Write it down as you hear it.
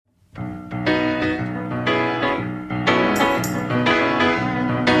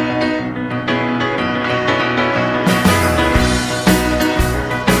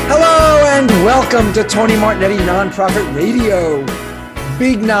Welcome to Tony Martignetti Nonprofit Radio.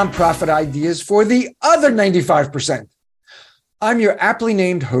 Big nonprofit ideas for the other 95%. I'm your aptly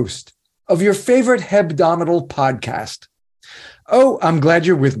named host of your favorite hebdomadal podcast. Oh, I'm glad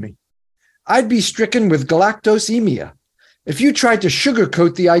you're with me. I'd be stricken with galactosemia if you tried to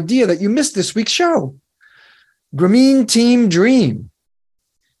sugarcoat the idea that you missed this week's show. Grameen Team Dream.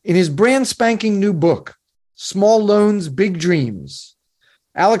 In his brand spanking new book, Small Loans, Big Dreams,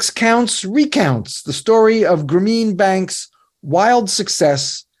 Alex Counts recounts the story of Grameen Bank's wild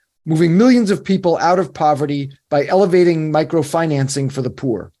success, moving millions of people out of poverty by elevating microfinancing for the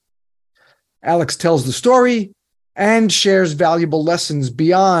poor. Alex tells the story and shares valuable lessons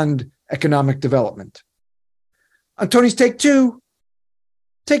beyond economic development. On Tony's Take Two,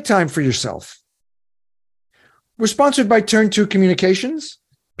 take time for yourself. We're sponsored by Turn 2 Communications,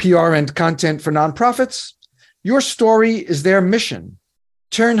 PR and content for nonprofits. Your story is their mission.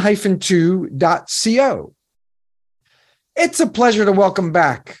 Turn-2.co. It's a pleasure to welcome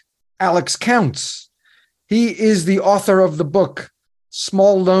back Alex Counts. He is the author of the book,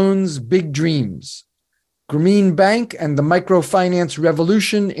 Small Loans, Big Dreams, Grameen Bank and the Microfinance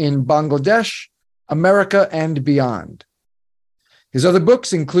Revolution in Bangladesh, America, and Beyond. His other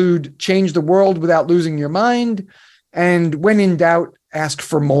books include Change the World Without Losing Your Mind and When in Doubt, Ask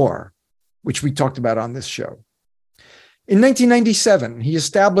for More, which we talked about on this show. In 1997, he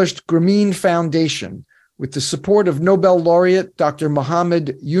established Grameen Foundation with the support of Nobel laureate Dr.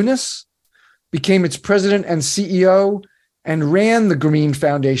 Muhammad Yunus, became its president and CEO, and ran the Grameen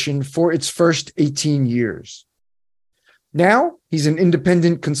Foundation for its first 18 years. Now, he's an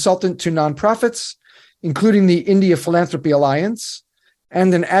independent consultant to nonprofits, including the India Philanthropy Alliance,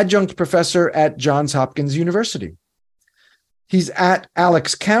 and an adjunct professor at Johns Hopkins University. He's at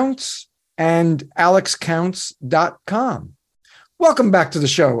Alex Counts and alexcounts.com. Welcome back to the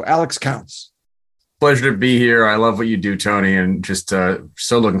show, Alex Counts. Pleasure to be here. I love what you do, Tony, and just so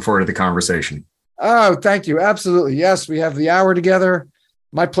looking forward to the conversation. Oh, thank you. Absolutely. Yes, we have the hour together.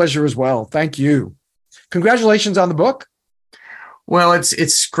 My pleasure as well. Thank you. Congratulations on the book. Well,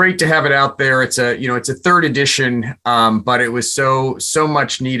 it's great to have it out there. It's a third edition, but it was so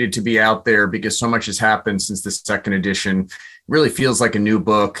much needed to be out there because so much has happened since the second edition. It really feels like a new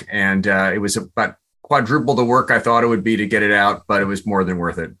book, and it was about quadruple the work I thought it would be to get it out, but it was more than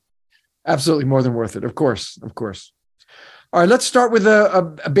worth it. Absolutely more than worth it. Of course. All right, let's start with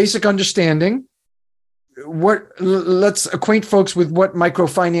a basic understanding. Let's acquaint folks with what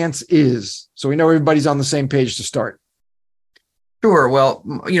microfinance is, so we know everybody's on the same page to start. Sure. Well,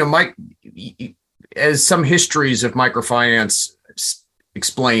 Mike, as some histories of microfinance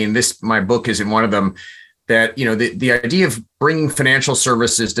explain, my book isn't one of them, that, the idea of bringing financial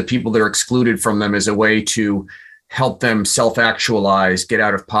services to people that are excluded from them as a way to help them self-actualize, get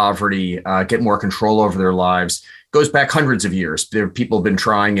out of poverty, get more control over their lives, goes back hundreds of years. People have been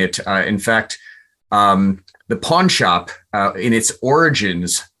trying it. In fact, the pawn shop in its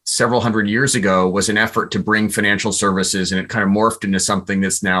origins several hundred years ago was an effort to bring financial services, and it kind of morphed into something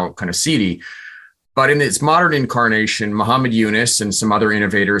that's now kind of seedy. But in its modern incarnation, Muhammad Yunus and some other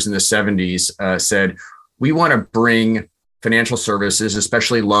innovators in the 70s said, we want to bring financial services,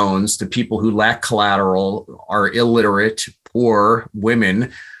 especially loans, to people who lack collateral, are illiterate, poor,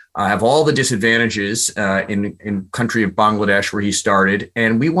 women, have all the disadvantages in country of Bangladesh where he started.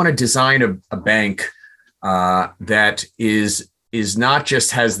 And we want to design a bank that is not just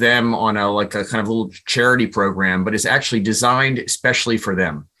has them on a kind of little charity program, but is actually designed especially for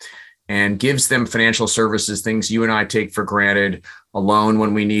them and gives them financial services, things you and I take for granted, a loan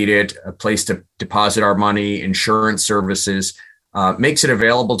when we need it, a place to deposit our money, insurance services, makes it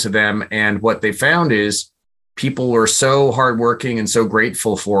available to them. And what they found is people were so hardworking and so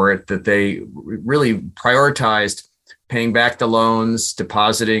grateful for it that they really prioritized paying back the loans,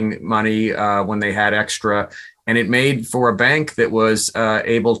 depositing money when they had extra. And it made for a bank that was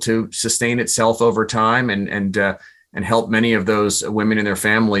able to sustain itself over time and help many of those women and their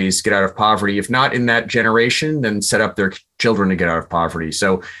families get out of poverty. If not in that generation, then set up their children to get out of poverty.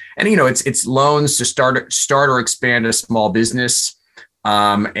 So, and it's loans to start or expand a small business,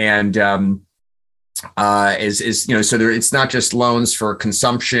 it's not just loans for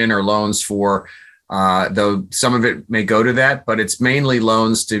consumption or loans for though some of it may go to that, but it's mainly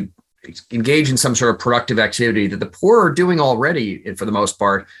loans to engage in some sort of productive activity that the poor are doing already for the most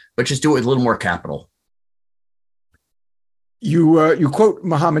part, but just do it with a little more capital. You quote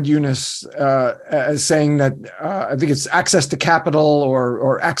Muhammad Yunus as saying that I think it's access to capital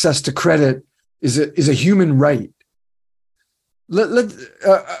or access to credit is a human right. Let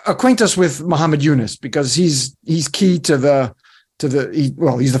acquaint us with Muhammad Yunus, because he's key to the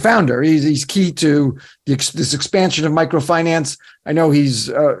he's the founder. He's key to this expansion of microfinance. I know he's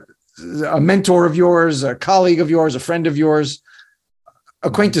a mentor of yours, a colleague of yours, a friend of yours.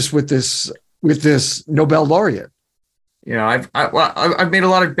 Acquaint us with this Nobel laureate. You know, I've made a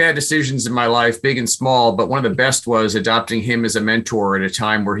lot of bad decisions in my life, big and small, but one of the best was adopting him as a mentor at a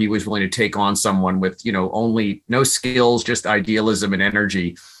time where he was willing to take on someone with, only no skills, just idealism and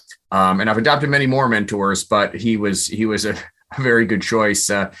energy. And I've adopted many more mentors, but he was a very good choice.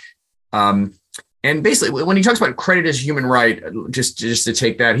 And basically, when he talks about credit as a human right, just to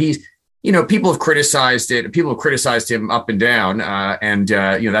take that, people have criticized it. People have criticized him up and down, and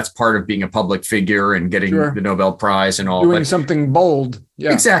that's part of being a public figure and getting the Nobel Prize and all. Doing something bold,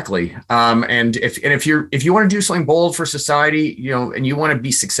 yeah, exactly. And if you want to do something bold for society, and you want to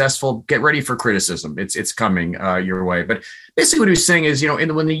be successful, get ready for criticism. It's coming your way. But basically, what he was saying is,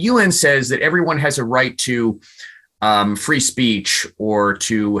 when the UN says that everyone has a right to free speech or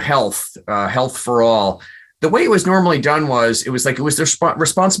to health for all. The way it was normally done was it was the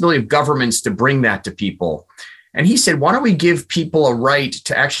responsibility of governments to bring that to people. And he said, why don't we give people a right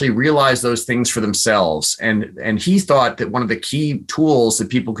to actually realize those things for themselves? And he thought that one of the key tools that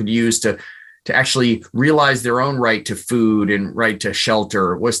people could use to actually realize their own right to food and right to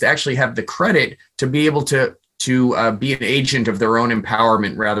shelter was to actually have the credit to be able to be an agent of their own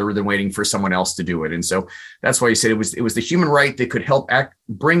empowerment rather than waiting for someone else to do it. And so that's why he said it was the human right that could help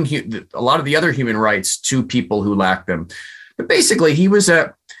bring a lot of the other human rights to people who lack them. But basically, he was son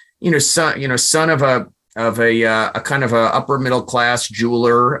of a kind of a upper middle class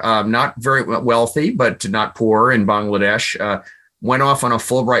jeweler, not very wealthy, but not poor in Bangladesh. Went off on a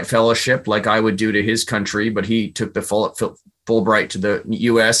Fulbright fellowship like I would do to his country, but he took the Fulbright to the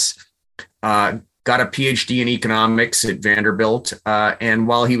U.S. Got a PhD in economics at Vanderbilt. And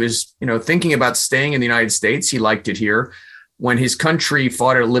while he was, thinking about staying in the United States, he liked it here. When his country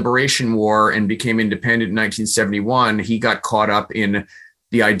fought a liberation war and became independent in 1971, he got caught up in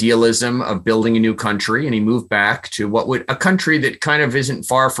the idealism of building a new country. And he moved back to a country that kind of isn't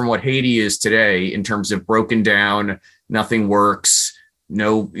far from what Haiti is today in terms of broken down, nothing works.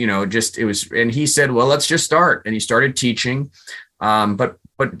 No, and he said, well, let's just start. And he started teaching.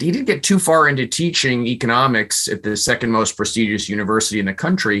 But he didn't get too far into teaching economics at the second most prestigious university in the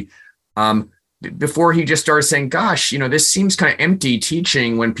country before he just started saying, gosh, this seems kind of empty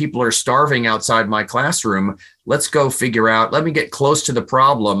teaching when people are starving outside my classroom. Let's go let me get close to the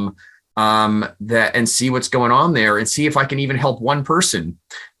problem and see what's going on there and see if I can even help one person.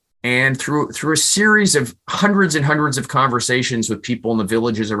 And through a series of hundreds and hundreds of conversations with people in the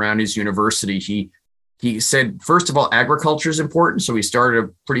villages around his university, he said, first of all, agriculture is important. So he started a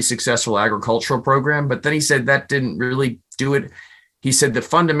pretty successful agricultural program. But then he said that didn't really do it. He said that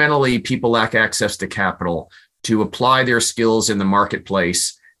fundamentally people lack access to capital to apply their skills in the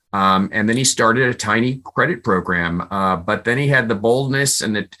marketplace. And then he started a tiny credit program. But then he had the boldness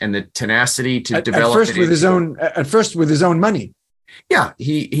and the tenacity to develop at first with his own money. Yeah,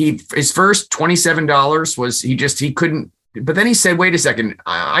 his first $27 was he couldn't. But then he said, wait a second,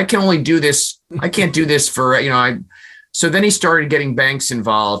 I can only do this. I can't do this for, So then he started getting banks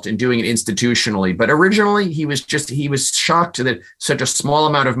involved and doing it institutionally. But originally he was shocked that such a small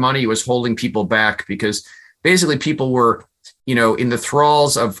amount of money was holding people back because basically people were, in the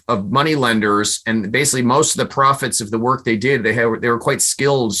thralls of money lenders. And basically most of the profits of the work they did, they were quite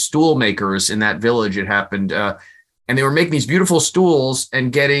skilled stool makers in that village. It happened. And they were making these beautiful stools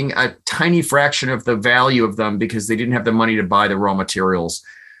and getting a tiny fraction of the value of them because they didn't have the money to buy the raw materials.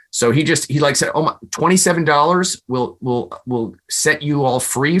 So he said, oh, $27 will set you all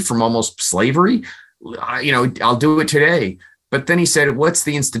free from almost slavery. I'll do it today. But then he said, what's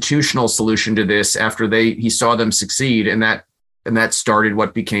the institutional solution to this after he saw them succeed? And that started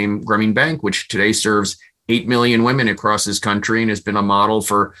what became Grameen Bank, which today serves 8 million women across this country and has been a model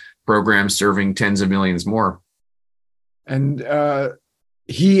for programs serving tens of millions more. And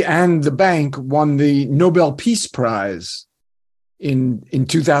he and the bank won the Nobel Peace Prize in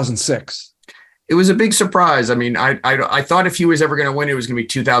 2006. It was a big surprise. I mean, I thought if he was ever going to win, it was going to be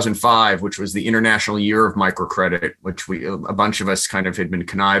 2005, which was the International Year of Microcredit, which a bunch of us kind of had been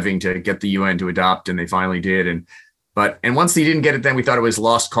conniving to get the UN to adopt, and they finally did. And once they didn't get it, then we thought it was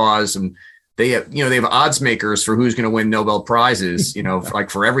lost cause. And they have odds makers for who's going to win Nobel Prizes, like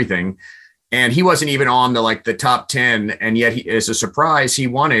for everything. And he wasn't even on the top 10, and yet as a surprise, he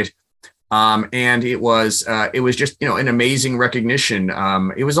won it. And it was just an amazing recognition.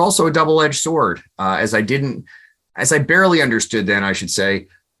 It was also a double-edged sword, as I barely understood then, I should say.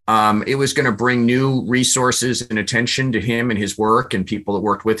 It was going to bring new resources and attention to him and his work and people that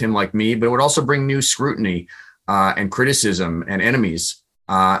worked with him like me, but it would also bring new scrutiny. and criticism and enemies.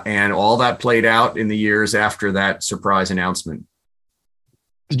 And all that played out in the years after that surprise announcement.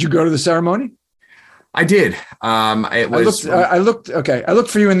 Did you go to the ceremony? I did. It was. I looked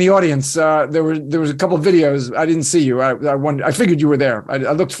for you in the audience. There was a couple of videos. I didn't see you. I figured you were there.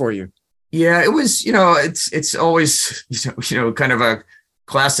 I looked for you. Yeah, it was. It's always kind of a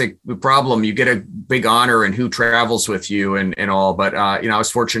classic problem. You get a big honor and who travels with you and all. But I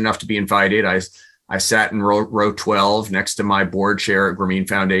was fortunate enough to be invited. I sat in row 12 next to my board chair at Grameen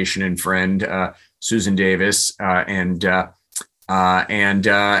Foundation and friend Susan Davis, and it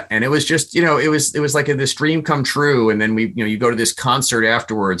was just, it was like this dream come true. And then you go to this concert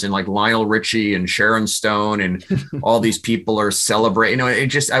afterwards and like Lionel Richie and Sharon Stone and all these people are celebrating,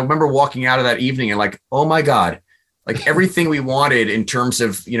 I remember walking out of that evening and like, oh my God, like everything we wanted in terms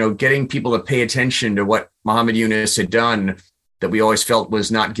of, getting people to pay attention to what Muhammad Yunus had done that we always felt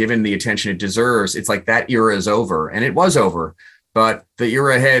was not given the attention it deserves. It's like that era is over, and it was over, but the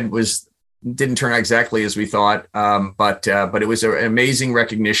era ahead didn't turn out exactly as we thought. But it was an amazing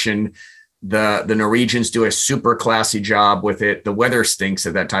recognition. The Norwegians do a super classy job with it. The weather stinks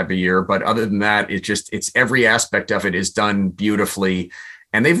at that type of year, but other than that, it's every aspect of it is done beautifully.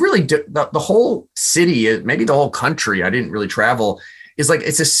 And they've really, the whole city, maybe the whole country, I didn't really travel, is like,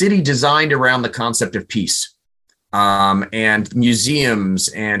 it's a city designed around the concept of peace. And museums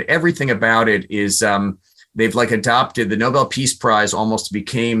and everything about it is, they've like adopted the Nobel Peace Prize, almost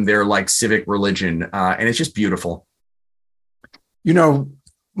became their like civic religion. And it's just beautiful.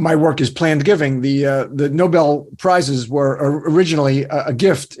 My work is planned giving. The Nobel Prizes were originally a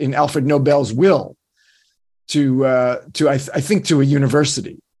gift in Alfred Nobel's will to I think to a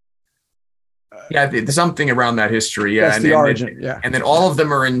university. Yeah, there's something around that history. Yeah, that's the origin. And then all of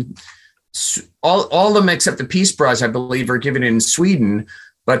them are in all of them except the Peace Prize, I believe, are given in Sweden.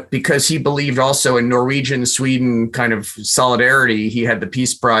 But because he believed also in Norwegian, Sweden kind of solidarity, he had the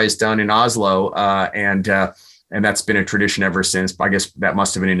Peace Prize done in Oslo, and that's been a tradition ever since. I guess that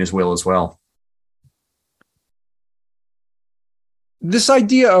must have been in his will as well. This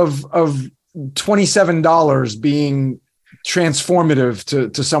idea of $27 being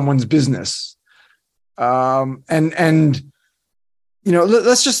transformative to someone's business, let's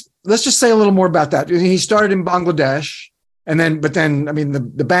just say a little more about that. He started in Bangladesh. But then, I mean,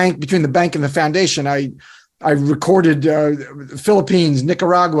 the bank, between the bank and the foundation, I recorded Philippines,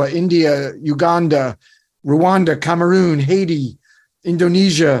 Nicaragua, India, Uganda, Rwanda, Cameroon, Haiti,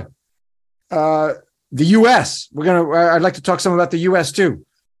 Indonesia, the U.S. I'd like to talk some about the U.S. too,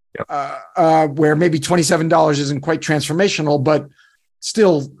 where maybe $27 isn't quite transformational, but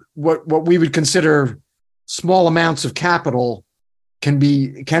still, what we would consider small amounts of capital can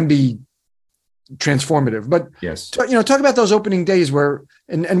be transformative. But yes, talk about those opening days where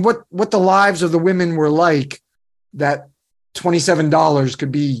and what the lives of the women were like, that $27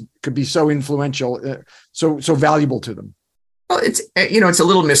 could be so influential, so valuable to them. Well, it's a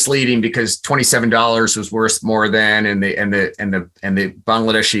little misleading because $27 was worth more then, and the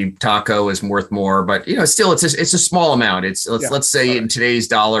Bangladeshi taco is worth more. But still, it's a small amount. Let's say in today's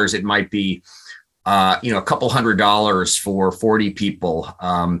dollars, it might be a couple $100 for 40 people.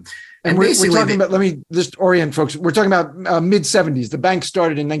 And we're talking about, let me just orient folks. We're talking about mid 70s. The bank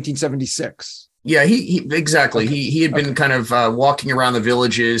started in 1976. Yeah, he exactly. Okay. He had been kind of walking around the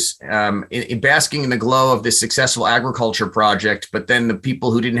villages, basking in the glow of this successful agriculture project. But then the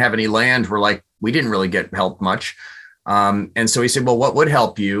people who didn't have any land were like, we didn't really get help much. And so he said, well, what would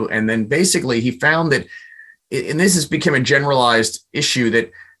help you? And then basically he found that, and this has become a generalized issue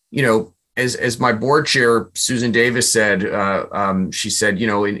that, as my board chair, Susan Davis said, she said,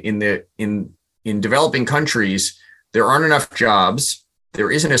 in developing countries, there aren't enough jobs. There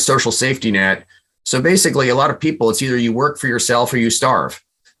isn't a social safety net. So basically, a lot of people, it's either you work for yourself or you starve.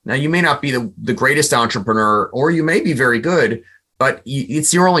 Now, you may not be the greatest entrepreneur, or you may be very good, but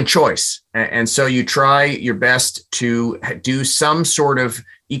it's your only choice. And so you try your best to do some sort of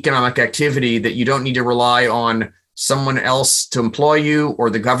economic activity that you don't need to rely on someone else to employ you or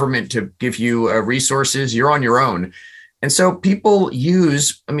the government to give you resources. You're on your own. And so people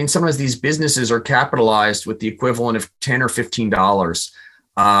sometimes these businesses are capitalized with the equivalent of $10 or $15.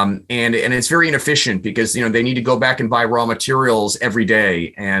 And it's very inefficient because, they need to go back and buy raw materials every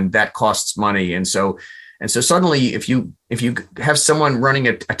day, and that costs money. And so suddenly if you have someone running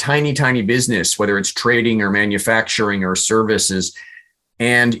a tiny, tiny business, whether it's trading or manufacturing or services,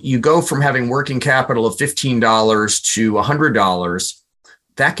 and you go from having working capital of $15 to $100,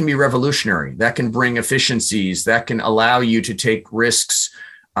 that can be revolutionary. That can bring efficiencies. That can allow you to take risks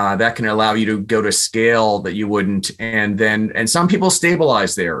that can allow you to go to scale that you wouldn't. And some people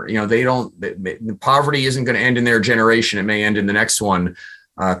stabilize there. The poverty isn't going to end in their generation. It may end in the next one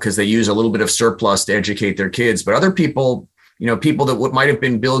because they use a little bit of surplus to educate their kids. But other people, people that might have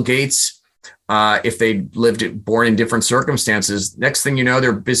been Bill Gates, if they born in different circumstances, next thing you know,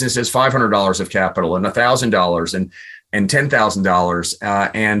 their business has $500 of capital and $1,000 and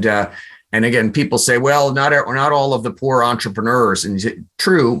 $10,000. And again, people say, well, not all of the poor entrepreneurs, and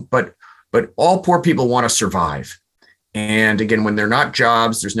true, but all poor people want to survive. And again, when they're not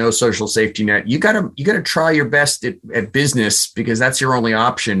jobs, there's no social safety net. You gotta try your best at business because that's your only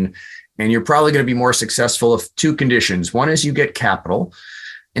option. And you're probably going to be more successful if two conditions. One is you get capital.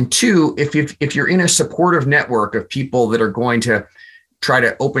 And two, if you're in a supportive network of people that are going to try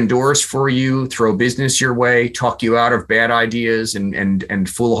to open doors for you, throw business your way, talk you out of bad ideas and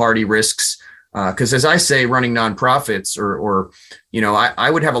foolhardy risks. Because as I say, running nonprofits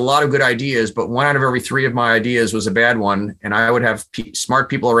I would have a lot of good ideas, but 1 out of every 3 of my ideas was a bad one. And I would have smart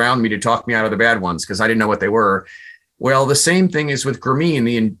people around me to talk me out of the bad ones because I didn't know what they were. Well, the same thing is with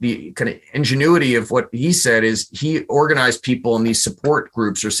Grameen. The kind of ingenuity of what he said is he organized people in these support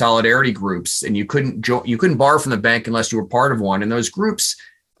groups or solidarity groups, and you couldn't borrow from the bank unless you were part of one. And those groups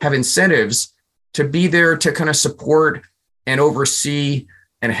have incentives to be there to kind of support and oversee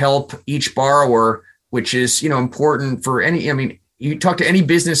and help each borrower, which is important for any. I mean, you talk to any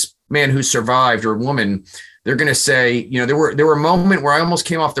businessman who survived or woman, they're going to say, there were a moment where I almost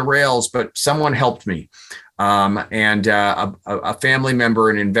came off the rails, but someone helped me. And a family member,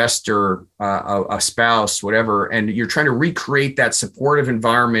 an investor, a spouse, whatever, and you're trying to recreate that supportive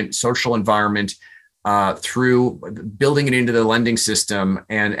environment, social environment, through building it into the lending system.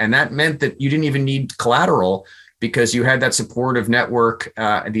 And that meant that you didn't even need collateral because you had that supportive network,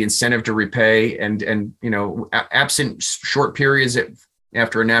 the incentive to repay, and absent short periods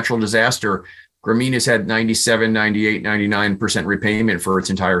after a natural disaster, Grameen has had 97, 98, 99% repayment for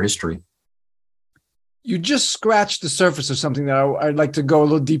its entire history. You just scratched the surface of something that I'd like to go a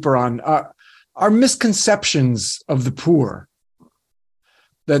little deeper on. Our misconceptions of the poor,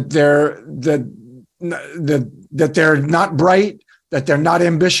 that they're not bright, that they're not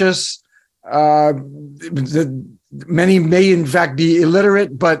ambitious, that many may in fact be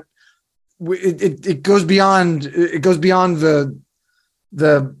illiterate, but it goes beyond the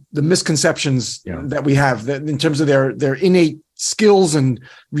misconceptions that we have that in terms of their innate skills and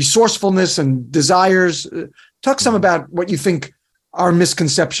resourcefulness and desires. Talk some about what you think our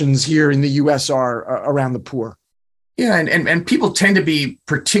misconceptions here in the U.S. are around the poor. Yeah, and people tend to be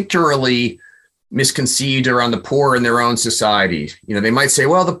particularly misconceived around the poor in their own society. They might say,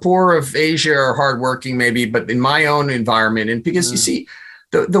 well, the poor of Asia are hardworking, maybe, but in my own environment, and because you see,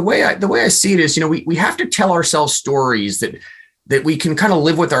 the way I see it is, we have to tell ourselves stories that we can kind of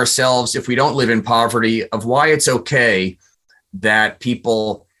live with ourselves if we don't live in poverty, of why it's okay that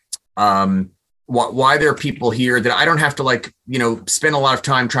people, why there are people here that I don't have to spend a lot of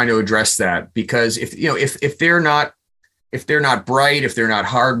time trying to address that. Because if they're not bright, if they're not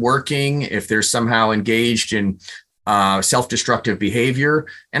hardworking, if they're somehow engaged in self-destructive behavior,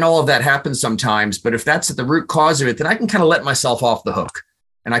 and all of that happens sometimes, but if that's at the root cause of it, then I can kind of let myself off the hook,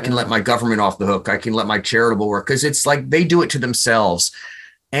 and I can let my government off the hook. I can let my charitable work, because it's like they do it to themselves.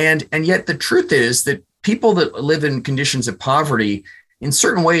 And yet the truth is that people that live in conditions of poverty in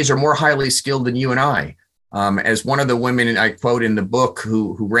certain ways are more highly skilled than you and I. As one of the women I quote in the book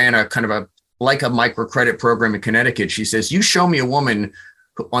who ran a kind of a microcredit program in Connecticut, she says, you show me a woman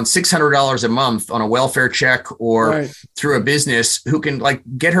on $600 a month on a welfare check or through a business who can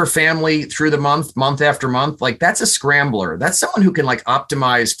get her family through the month after month. That's a scrambler. That's someone who can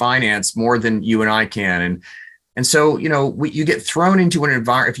optimize finance more than you and I can. And so, you get thrown into an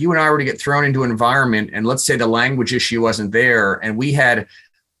environment. If you and I were to get thrown into an environment, and let's say the language issue wasn't there, and we had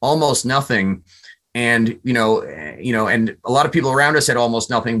almost nothing, and and a lot of people around us had almost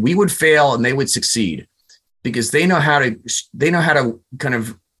nothing, we would fail and they would succeed, because they know how to kind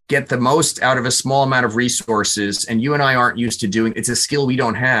of get the most out of a small amount of resources, and you and I aren't used to doing. It's a skill we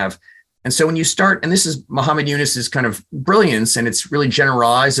don't have. And so when you start, and this is Muhammad Yunus's kind of brilliance, and it's really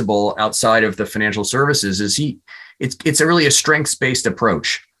generalizable outside of the financial services, it's really a strengths-based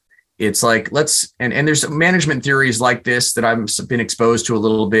approach. It's and there's management theories like this that I've been exposed to a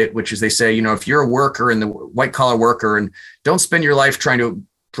little bit, which is they say, if you're a worker and the white collar worker, and don't spend your life trying to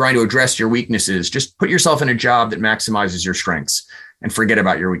address your weaknesses, just put yourself in a job that maximizes your strengths and forget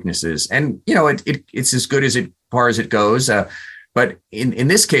about your weaknesses. And, it's as good as far as it goes. But in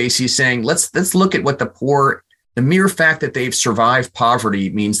this case, he's saying, let's look at what the mere fact that they've survived poverty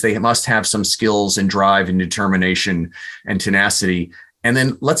means they must have some skills and drive and determination and tenacity. And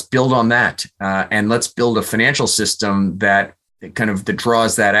then let's build on that. And let's build a financial system that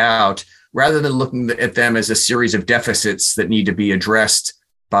draws that out, rather than looking at them as a series of deficits that need to be addressed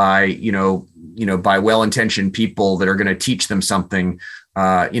by, by well-intentioned people that are going to teach them something.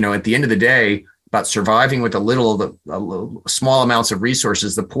 At the end of the day, about surviving with the small amounts of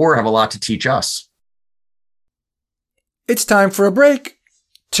resources. The poor have a lot to teach us. It's time for a break.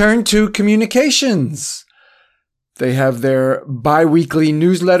 Turn to Communications. They have their bi-weekly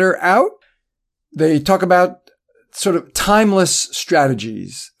newsletter out. They talk about sort of timeless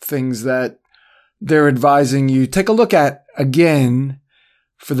strategies, things that they're advising you take a look at again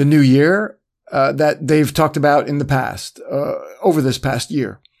for the new year that they've talked about in the past, over this past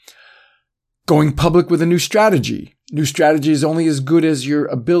year. Going public with a new strategy. New strategy is only as good as your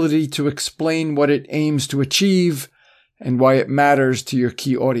ability to explain what it aims to achieve and why it matters to your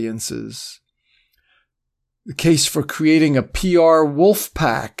key audiences. The case for creating a PR wolf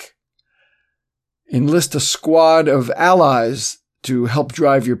pack. Enlist a squad of allies to help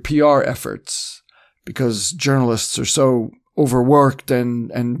drive your PR efforts, because journalists are so overworked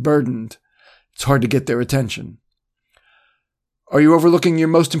and burdened. It's hard to get their attention. Are you overlooking your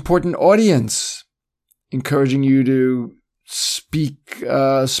most important audience? Encouraging you to speak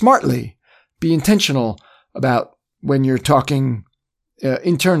smartly, be intentional about when you're talking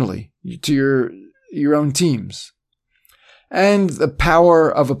internally to your own teams. And the power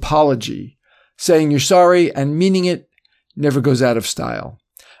of apology. Saying you're sorry and meaning it never goes out of style.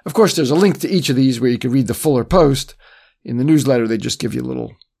 Of course, there's a link to each of these where you can read the fuller post. In the newsletter, they just give you a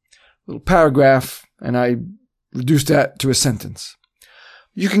little paragraph, and I reduced that to a sentence.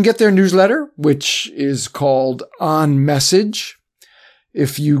 You can get their newsletter, which is called On Message,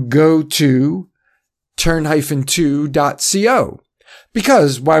 if you go to turn-2.co.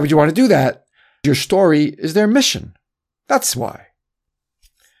 Because why would you want to do that? Your story is their mission. That's why.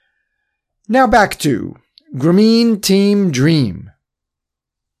 Now back to Grameen Team Dream.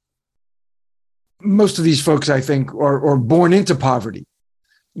 Most of these folks, I think, are born into poverty.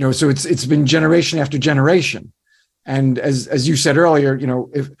 So it's been generation after generation. And as you said earlier,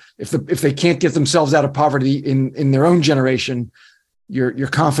 if they can't get themselves out of poverty in their own generation, you're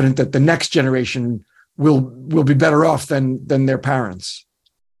confident that the next generation will be better off than their parents.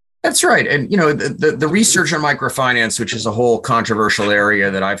 That's right. And, the research on microfinance, which is a whole controversial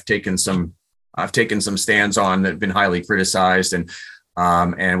area that I've taken some stands on that have been highly criticized, and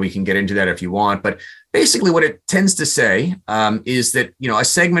we can get into that if you want. But basically what it tends to say is that, a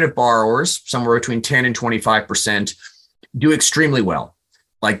segment of borrowers, somewhere between 10 and 25%, do extremely well.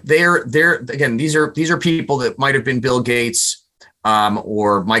 Like they're again, these are people that might have been Bill Gates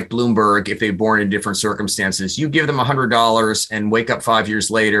or Mike Bloomberg if they were born in different circumstances. You give them $100 and wake up 5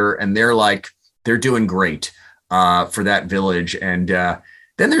 years later, and they're doing great for that village. And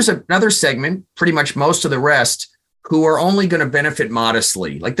then there's another segment, pretty much most of the rest, who are only going to benefit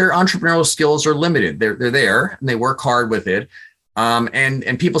modestly. Like their entrepreneurial skills are limited. They're there and they work hard with it.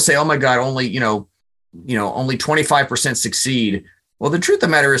 And people say, oh my God, only 25% succeed. Well, the truth of the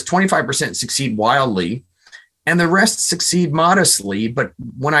matter is 25% succeed wildly and the rest succeed modestly. But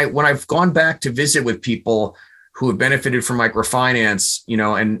when I've gone back to visit with people who have benefited from microfinance,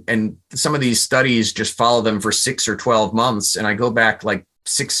 and some of these studies just follow them for 6 or 12 months. And I go back like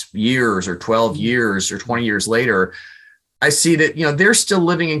 6 years or 12 years or 20 years later, I see that, they're still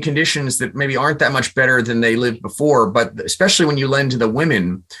living in conditions that maybe aren't that much better than they lived before. But especially when you lend to the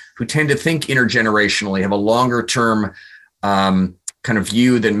women who tend to think intergenerationally, have a longer term kind of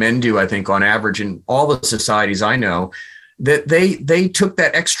view than men do, I think, on average in all the societies I know, that they took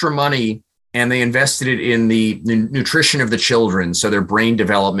that extra money and they invested it in the nutrition of the children, so their brain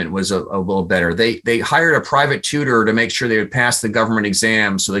development was a little better. They hired a private tutor to make sure they would pass the government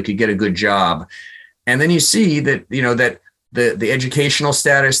exam so they could get a good job. And then you see that, that the educational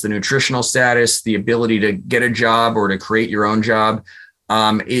status, the nutritional status, the ability to get a job or to create your own job,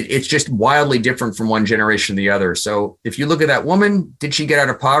 it's just wildly different from one generation to the other. So if you look at that woman, did she get out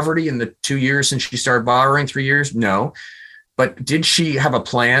of poverty in the 2 years since she started borrowing? 3 years? No. But did she have a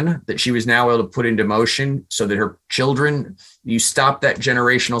plan that she was now able to put into motion so that her children, you stop that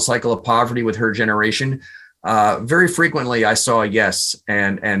generational cycle of poverty with her generation? Very frequently, I saw a yes.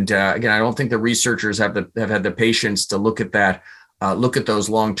 And again, I don't think the researchers have had the patience to look at that, look at those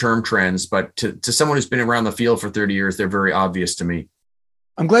long-term trends. But to someone who's been around the field for 30 years, they're very obvious to me.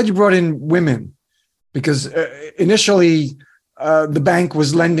 I'm glad you brought in women, because initially the bank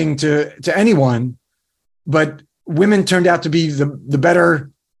was lending to anyone, but women turned out to be the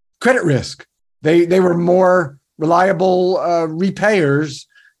better credit risk. They were more reliable repayers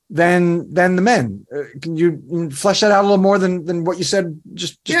than the men. Can you flesh that out a little more than what you said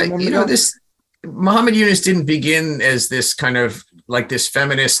just a moment ago? This Muhammad Yunus didn't begin as this kind of like this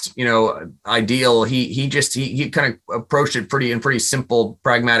feminist, ideal. He kind of approached it in pretty simple,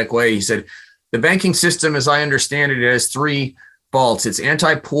 pragmatic way. He said, the banking system, as I understand it, has three faults. It's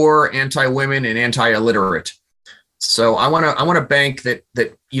anti-poor, anti-women, and anti-illiterate. So I want a bank that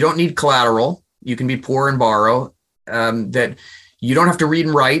you don't need collateral. You can be poor and borrow. That you don't have to read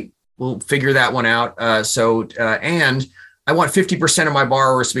and write. We'll figure that one out. And I want 50% of my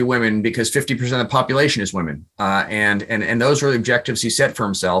borrowers to be women because 50% of the population is women. And those were the objectives he set for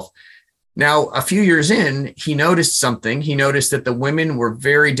himself. Now, a few years in, he noticed something. He noticed that the women were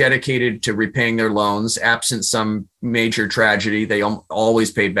very dedicated to repaying their loans, absent some major tragedy. They always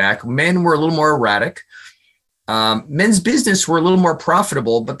paid back. Men were a little more erratic. Men's business were a little more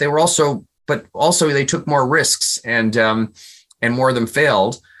profitable, but they took more risks, and more of them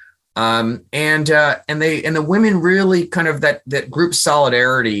failed. And the women really kind of that group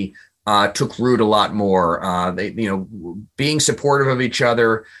solidarity took root a lot more. Being supportive of each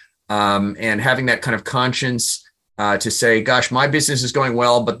other, and having that kind of conscience to say, gosh, my business is going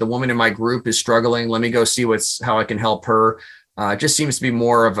well, but the woman in my group is struggling. Let me go see how I can help her. Just seems to be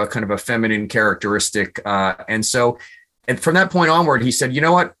more of a kind of a feminine characteristic. And from that point onward, he said, you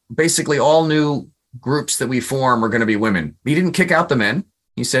know what, basically all new groups that we form are going to be women. He didn't kick out the men.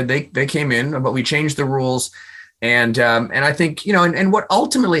 He said they came in, but we changed the rules. And I think, and what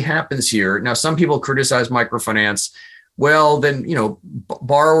ultimately happens here, now some people criticize microfinance. Well, then,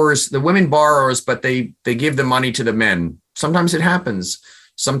 borrowers, the women borrows, but they give the money to the men. Sometimes it happens.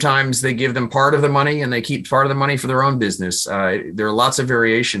 Sometimes they give them part of the money and they keep part of the money for their own business. There are lots of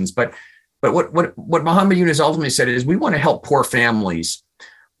variations, but what Muhammad Yunus ultimately said is we want to help poor families.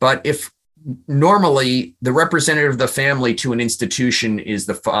 But if normally the representative of the family to an institution is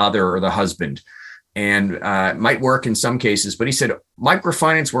the father or the husband, and it might work in some cases, but he said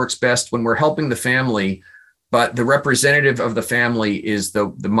microfinance works best when we're helping the family, but the representative of the family is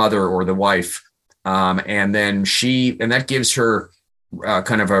the mother or the wife. And that gives her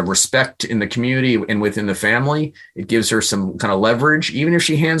kind of a respect in the community and within the family. It gives her some kind of leverage. Even if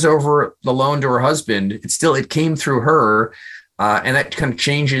she hands over the loan to her husband, it came through her. And that kind of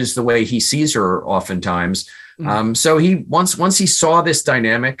changes the way he sees her oftentimes. Mm-hmm. So once he saw this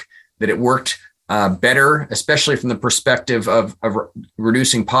dynamic, that it worked better, especially from the perspective of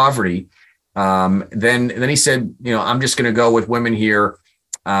reducing poverty, then he said, I'm just going to go with women here.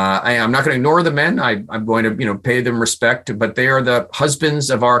 I'm not going to ignore the men. I'm going to, pay them respect, but they are the husbands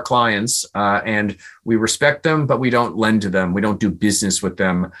of our clients, and we respect them, but we don't lend to them. We don't do business with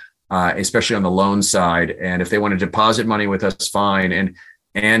them, especially on the loan side. And if they want to deposit money with us, fine.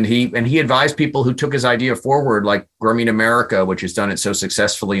 And he advised people who took his idea forward, like Grameen America, which has done it so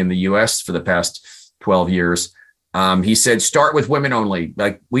successfully in the U.S. for the past 12 years. He said, start with women only.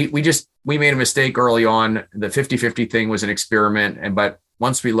 Like we made a mistake early on. The 50-50 thing was an experiment. But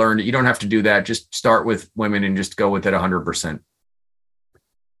once we learned you don't have to do that, just start with women and just go with it 100%.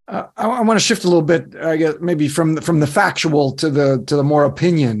 I want to shift a little bit, I guess, maybe from the factual to the more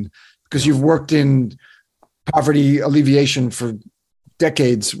opinion, because you've worked in poverty alleviation for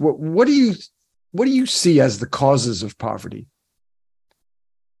decades. What do you see as the causes of poverty?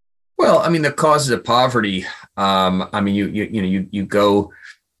 Well, I mean, the causes of poverty. You go,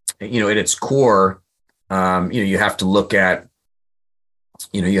 at its core, you have to look at.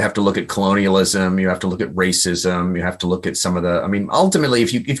 You have to look at colonialism, you have to look at racism, you have to look at some of ultimately,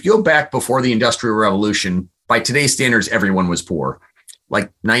 if you go back before the Industrial Revolution, by today's standards, everyone was poor.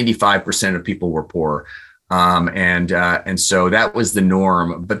 Like 95% of people were poor. And so that was the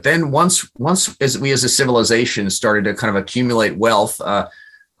norm. But then once as we as a civilization started to kind of accumulate wealth,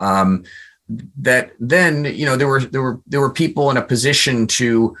 that then, there were people in a position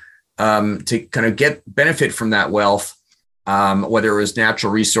to kind of get benefit from that wealth. Whether it was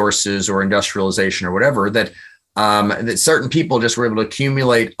natural resources or industrialization or whatever, that certain people just were able to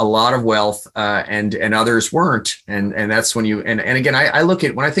accumulate a lot of wealth, and others weren't. And that's when and again, I look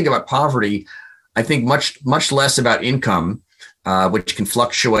at, when I think about poverty, I think much less about income, which can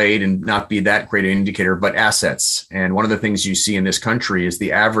fluctuate and not be that great an indicator, but assets. And one of the things you see in this country is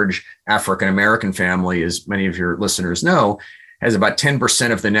the average African-American family, as many of your listeners know, has about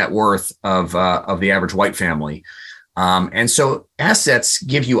 10% of the net worth of the average white family. And so assets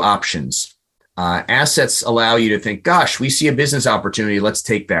give you options. Assets allow you to think, gosh, we see a business opportunity. Let's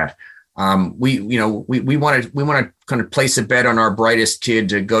take that. We want to kind of place a bet on our brightest kid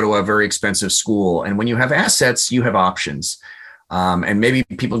to go to a very expensive school. And when you have assets, you have options. And maybe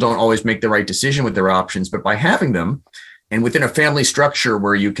people don't always make the right decision with their options, but by having them, and within a family structure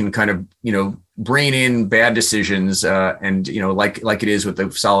where you can kind of, rein in bad decisions, and, like it is with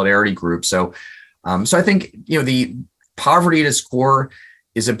the solidarity group. So I think, the poverty at its core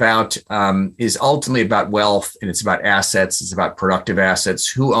is ultimately about wealth, and it's about assets. It's about productive assets.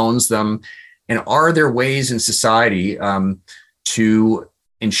 Who owns them? And are there ways in society to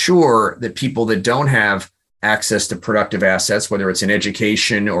ensure that people that don't have access to productive assets, whether it's in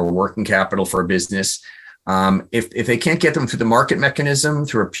education or working capital for a business, if they can't get them through the market mechanism,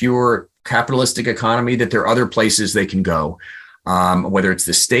 through a pure capitalistic economy, that there are other places they can go, whether it's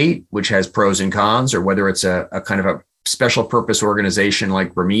the state, which has pros and cons, or whether it's a kind of a special purpose organization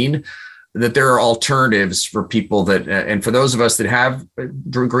like Grameen, that there are alternatives for people that, and for those of us that have a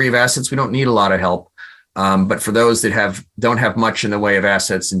degree of assets, we don't need a lot of help. But for those that don't have much in the way of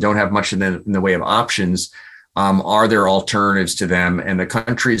assets and don't have much in the way of options, are there alternatives to them? And the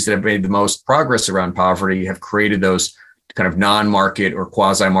countries that have made the most progress around poverty have created those kind of non-market or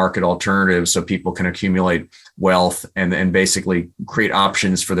quasi-market alternatives so people can accumulate wealth and basically create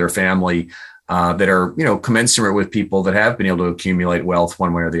options for their family that are, commensurate with people that have been able to accumulate wealth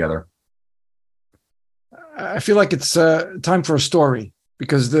one way or the other. I feel like it's time for a story,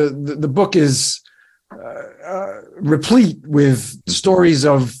 because the book is replete with stories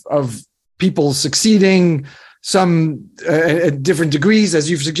of people succeeding, some at different degrees, as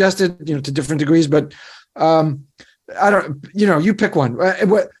you've suggested, to different degrees. But I don't, you pick one.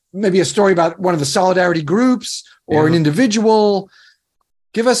 Maybe a story about one of the solidarity groups or an individual.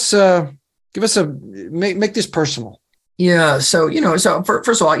 Give us make this personal. Yeah. So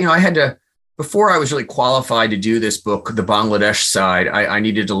first of all, I had to, before I was really qualified to do this book, the Bangladesh side, I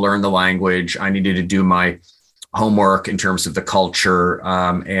needed to learn the language. I needed to do my homework in terms of the culture,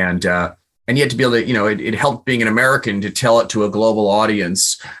 and yet to be able to, it helped being an American to tell it to a global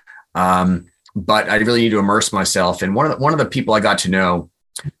audience. But I really need to immerse myself. And one of the people I got to know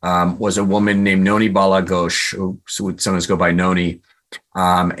was a woman named Noni Bala Ghosh, who would sometimes go by Noni.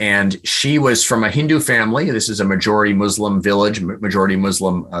 And she was from a Hindu family. This is a majority Muslim village, majority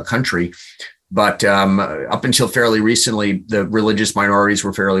Muslim country. But up until fairly recently, the religious minorities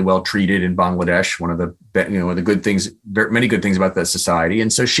were fairly well treated in Bangladesh. One of the good things, many good things about that society.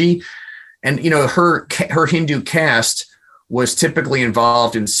 And so her Hindu caste was typically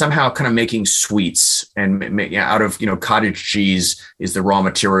involved in somehow kind of making sweets, and out of, cottage cheese is the raw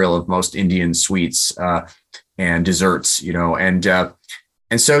material of most Indian sweets and desserts,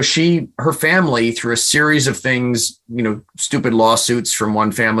 and so her family, through a series of things, stupid lawsuits from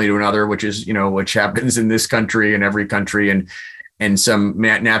one family to another, which is, which happens in this country and every country, and some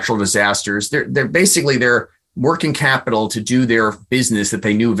natural disasters, they're basically their working capital to do their business that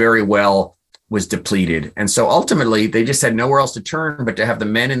they knew very well was depleted. And so ultimately they just had nowhere else to turn but to have the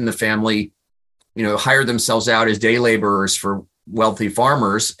men in the family, hire themselves out as day laborers for wealthy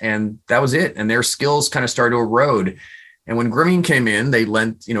farmers. And that was it. And their skills kind of started to erode. And when Grameen came in, they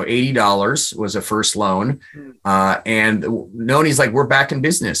lent, $80 was a first loan. And Noni's like, we're back in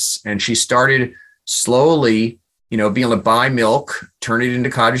business. And she started slowly, being able to buy milk, turn it into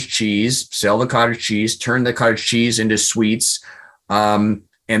cottage cheese, sell the cottage cheese, turn the cottage cheese into sweets,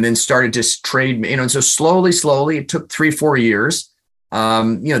 and then started to trade, and so slowly, it took 3-4 years.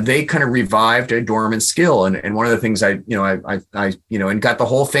 They kind of revived a dormant skill. And one of the things I and got the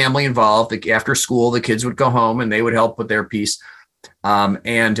whole family involved. Like after school, the kids would go home and they would help with their piece.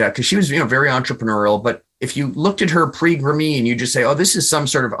 And because she was, very entrepreneurial. But if you looked at her pre-Grameen, you just say, oh, this is some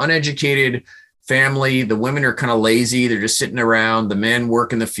sort of uneducated family. The women are kind of lazy. They're just sitting around. The men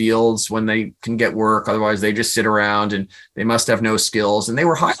work in the fields when they can get work. Otherwise, they just sit around, and they must have no skills. And they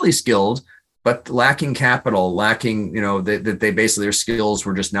were highly skilled, but lacking capital, lacking, that they basically, their skills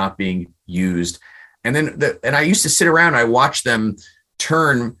were just not being used. And then, and I used to sit around, I watched them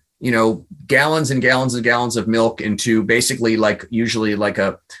turn, gallons and gallons and gallons of milk into basically usually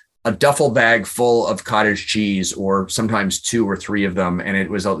a duffel bag full of cottage cheese, or sometimes 2 or 3 of them. And it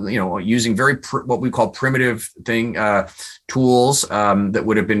was, using very what we call primitive tools that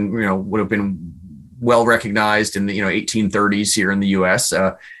would have been well recognized in the 1830s here in the U.S.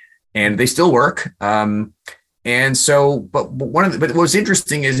 And they still work. And so, but what was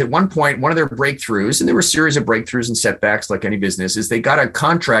interesting is at one point, one of their breakthroughs, and there were a series of breakthroughs and setbacks like any business, is they got a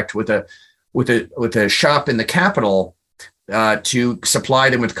contract with a shop in the capital to supply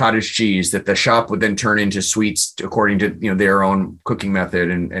them with cottage cheese that the shop would then turn into sweets according to their own cooking method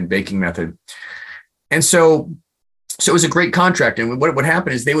and baking method. And so it was a great contract. And what would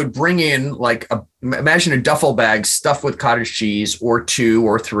happen is they would bring in imagine a duffel bag stuffed with cottage cheese, or 2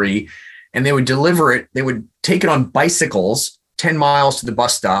 or 3, and they would deliver it. They would take it on bicycles 10 miles to the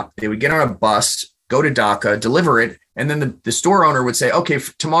bus stop. They would get on a bus, go to Dhaka, deliver it, And then the store owner would say, okay,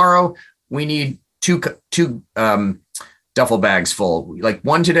 tomorrow we need two duffel bags full, like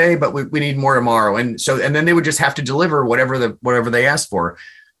one today, but we need more tomorrow. And then they would just have to deliver whatever they asked for.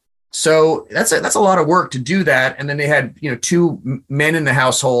 So that's a lot of work to do that. And then they had, two men in the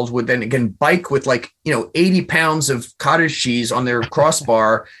household would then again bike with 80 pounds of cottage cheese on their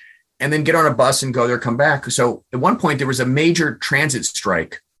crossbar and then get on a bus and go there, come back. So at one point there was a major transit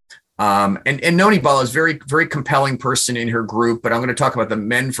strike. And Noni Bala is a very, very compelling person in her group, but I'm going to talk about the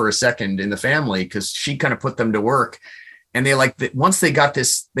men for a second in the family because she kind of put them to work. And they once they got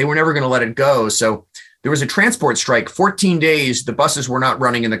this, they were never going to let it go. So there was a transport strike, 14 days. The buses were not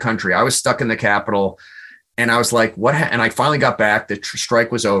running in the country. I was stuck in the capital and I was like, what? And I finally got back. The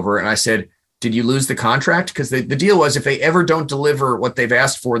strike was over. And I said, did you lose the contract? Because the deal was if they ever don't deliver what they've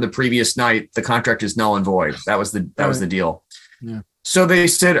asked for the previous night, the contract is null and void. That was the deal. Yeah. So they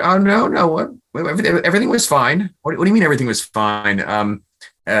said, oh, no, what? Everything was fine. What do you mean everything was fine?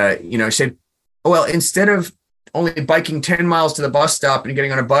 I said, oh, well, instead of only biking 10 miles to the bus stop and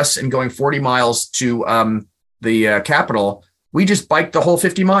getting on a bus and going 40 miles to the capital, we just biked the whole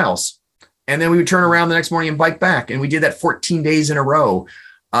 50 miles. And then we would turn around the next morning and bike back. And we did that 14 days in a row,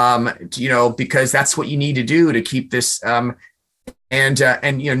 because that's what you need to do to keep this.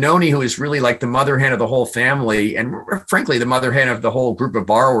 Noni, who is really like the mother hen of the whole family, and frankly, the mother hen of the whole group of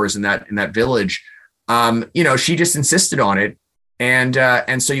borrowers in that village, she just insisted on it.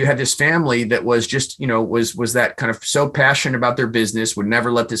 And so you had this family that was just, was that kind of so passionate about their business, would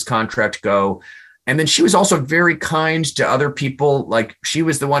never let this contract go. And then she was also very kind to other people. Like she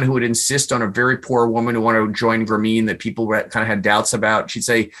was the one who would insist on a very poor woman who wanted to join Grameen that people kind of had doubts about. She'd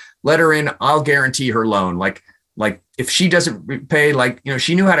say, let her in, I'll guarantee her loan. Like if she doesn't pay,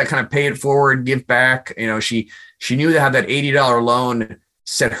 she knew how to kind of pay it forward, give back. She knew how that $80 loan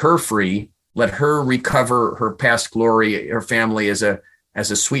set her free, let her recover her past glory, her family as a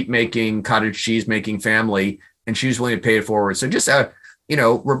sweet making, cottage cheese making family, and she was willing to pay it forward. So just a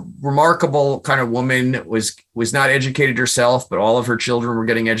remarkable kind of woman, was not educated herself, but all of her children were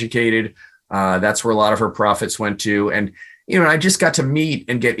getting educated. That's where a lot of her profits went to. And I just got to meet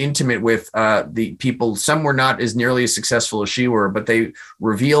and get intimate with the people. Some were not as nearly as successful as she were, but they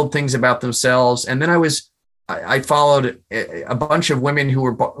revealed things about themselves. And then I followed a bunch of women who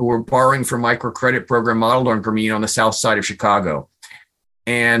were borrowing from microcredit program modeled on Grameen on the south side of Chicago.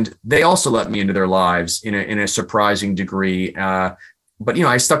 And they also let me into their lives in a surprising degree. But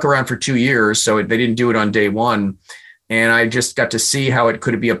I stuck around for 2 years, so they didn't do it on day one. And I just got to see how it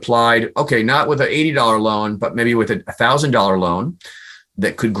could be applied. Okay, not with an $80 loan, but maybe with a $1,000 loan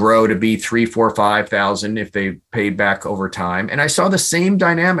that could grow to be $3,000, $4,000, $5,000 if they paid back over time. And I saw the same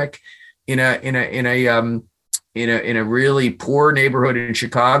dynamic in a really poor neighborhood in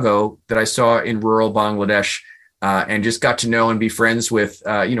Chicago that I saw in rural Bangladesh, and just got to know and be friends with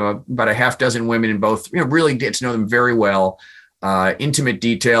about a half dozen women in both. Really get to know them very well. Intimate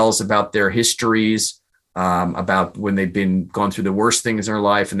details about their histories. About when they've gone through the worst things in their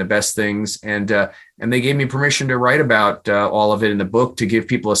life and the best things. And they gave me permission to write about all of it in the book to give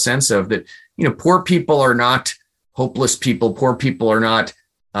people a sense of that, poor people are not hopeless people. Poor people are not,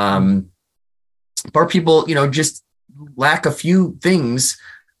 poor people, just lack a few things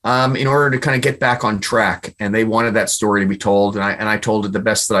in order to kind of get back on track. And they wanted that story to be told. And I told it the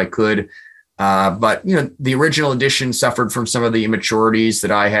best that I could. But the original edition suffered from some of the immaturities that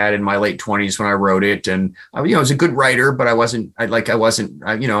I had in my late 20s when I wrote it, and I was a good writer, but I wasn't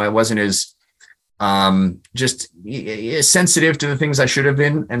as just sensitive to the things I should have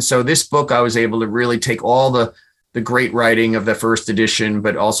been. And so this book, I was able to really take all the great writing of the first edition,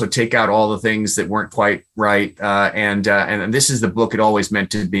 but also take out all the things that weren't quite right. And this is the book it always meant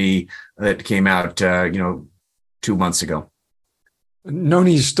to be, that came out 2 months ago.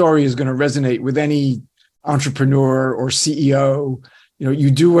 Noni's story is going to resonate with any entrepreneur or CEO.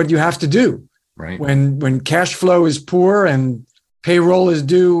 You do what you have to do. Right. When cash flow is poor and payroll is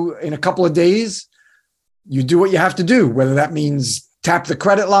due in a couple of days, you do what you have to do, whether that means tap the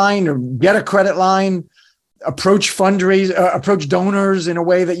credit line or get a credit line, approach donors in a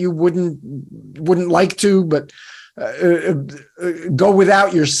way that you wouldn't like to, but go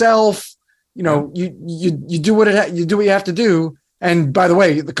without yourself. You do what you have to do. And by the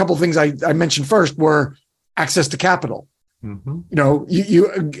way, the couple of things I mentioned first were access to capital. Mm-hmm.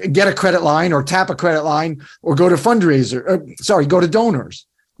 You get a credit line or tap a credit line or go to go to donors.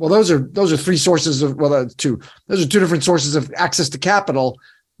 Well, those are three sources of, two. Those are two different sources of access to capital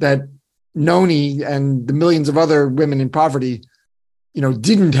that Noni and the millions of other women in poverty,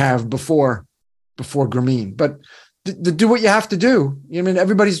 didn't have before Grameen. But to do what you have to do.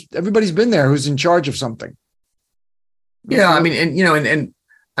 Everybody's been there who's in charge of something. Yeah, I mean, and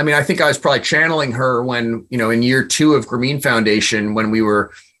I mean, I think I was probably channeling her when, in year 2 of Grameen Foundation, when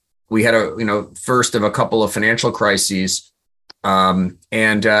we had first of a couple of financial crises. And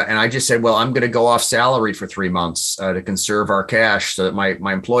I just said, well, I'm going to go off salary for 3 months to conserve our cash so that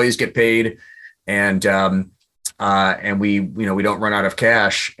my employees get paid, and we don't run out of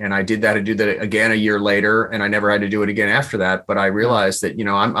cash. And I did that. I did that again a year later, and I never had to do it again after that. But I realized that,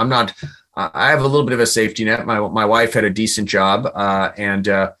 I'm not. I have a little bit of a safety net. My wife had a decent job, and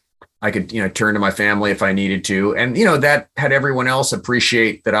I could, turn to my family if I needed to. And, that had everyone else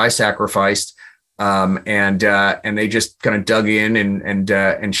appreciate that I sacrificed. And they just kind of dug in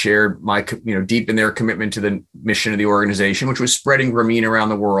and shared my, deep in their commitment to the mission of the organization, which was spreading Grameen around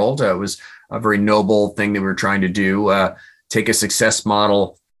the world. It was a very noble thing that we were trying to do, take a success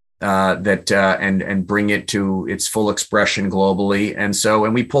model and bring it to its full expression globally.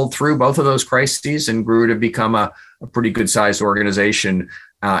 And we pulled through both of those crises and grew to become a pretty good sized organization.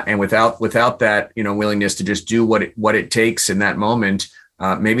 And without that, willingness to just do what it takes in that moment,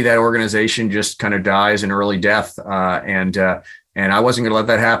 maybe that organization just kind of dies an early death. And I wasn't going to let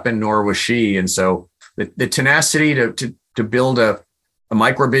that happen, nor was she. And so the tenacity to build a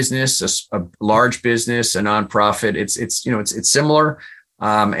micro business, a large business, a nonprofit, it's similar.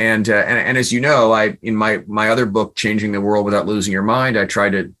 And as in my other book, Changing the World Without Losing Your Mind, I try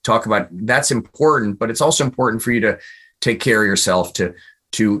to talk about that's important, but it's also important for you to take care of yourself, to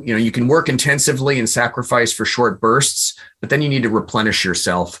you can work intensively and sacrifice for short bursts, but then you need to replenish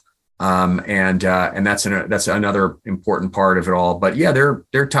yourself. And that's another important part of it all. But yeah, there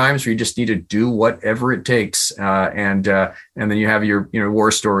are times where you just need to do whatever it takes. And then you have your,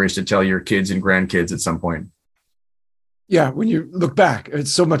 war stories to tell your kids and grandkids at some point. Yeah. When you look back,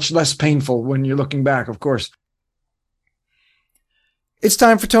 it's so much less painful when you're looking back, of course. It's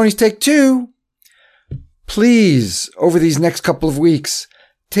time for Tony's Take 2. Please, over these next couple of weeks,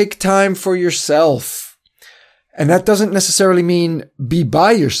 take time for yourself. And that doesn't necessarily mean be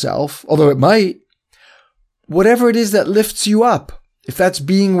by yourself, although it might. Whatever it is that lifts you up, if that's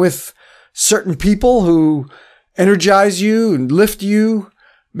being with certain people who energize you and lift you,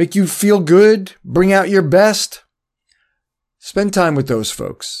 make you feel good, bring out your best, spend time with those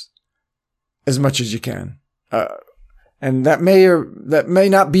folks as much as you can. And that may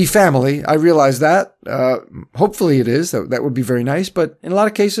not be family. I realize that. Hopefully it is. That would be very nice. But in a lot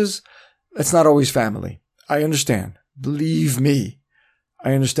of cases, that's not always family. I understand. Believe me,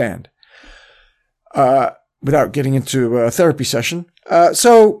 I understand. Without getting into a therapy session.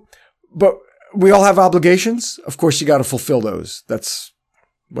 But we all have obligations. Of course, you got to fulfill those. That's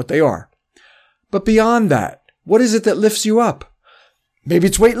what they are. But beyond that, what is it that lifts you up? Maybe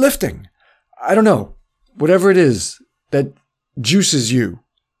it's weightlifting. I don't know. Whatever it is that juices you,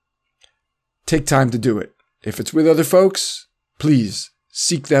 take time to do it. If it's with other folks, please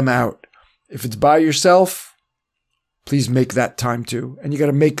seek them out. If it's by yourself, please make that time too. And you got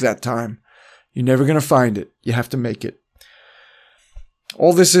to make that time. You're never going to find it. You have to make it.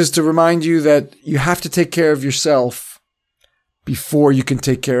 All this is to remind you that you have to take care of yourself before you can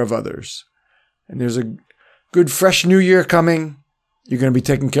take care of others. And there's a good fresh new year coming. You're going to be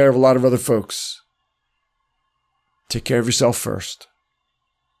taking care of a lot of other folks. Take care of yourself first.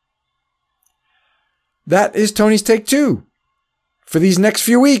 That is Tony's Take 2. For these next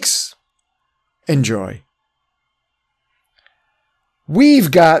few weeks, enjoy.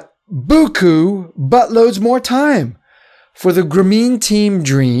 We've got buku buttloads more time for the Grameen Team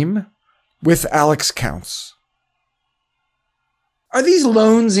Dream with Alex Counts. Are these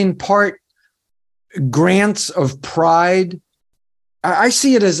loans in part grants of pride? I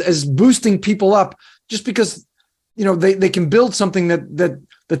see it as boosting people up just because they can build something that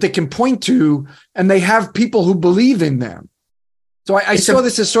they can point to, and they have people who believe in them. So I saw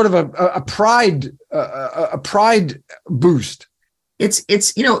this as sort of a pride boost. It's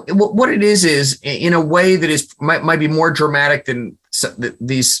what it is in a way that might be more dramatic than some of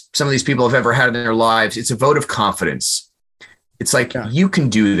these people have ever had in their lives. It's a vote of confidence. It's like, You can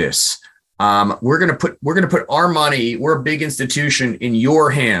do this. We're gonna put our money. We're a big institution in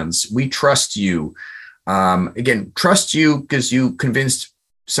your hands. We trust you. Again, trust you because you convinced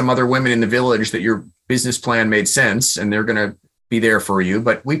some other women in the village that your business plan made sense and they're going to be there for you,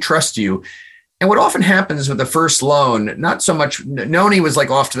 but we trust you. And what often happens with the first loan, not so much, Noni was like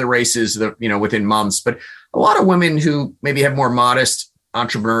off to the races, within months, but a lot of women who maybe have more modest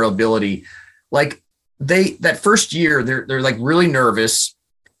entrepreneurial ability, like that first year, they're like really nervous.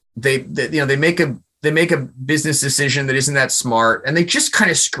 They make a business decision that isn't that smart, and they just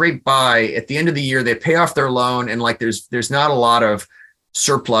kind of scrape by. At the end of the year, they pay off their loan, and like there's not a lot of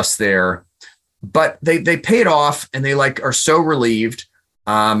surplus there. but they pay it off, and they like are so relieved.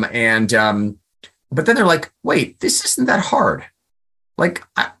 But then they're like, wait, this isn't that hard. Like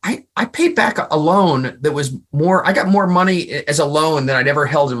I paid back a loan that was more, I got more money as a loan than I'd ever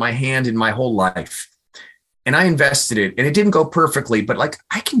held in my hand in my whole life. And I invested it, and it didn't go perfectly, but like,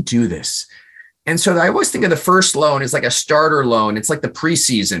 I can do this. And so I always think of the first loan as like a starter loan. It's like the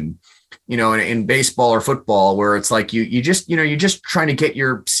preseason, in baseball or football, where it's like you're just trying to get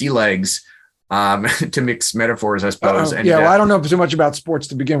your sea legs, to mix metaphors, I suppose. Well, I don't know too much about sports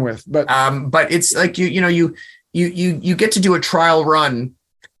to begin with, but it's like you get to do a trial run,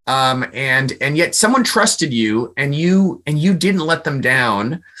 and yet someone trusted you, and you didn't let them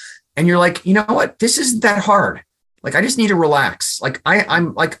down, and you're like, you know what, this isn't that hard. Like, I just need to relax. Like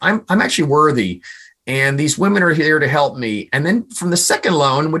I'm actually worthy, and these women are here to help me. And then from the second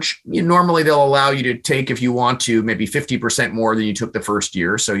loan, which normally they'll allow you to take if you want to, maybe 50% more than you took the first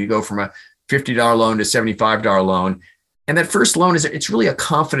year. So you go from a $50 loan to $75 loan. And that first loan it's really a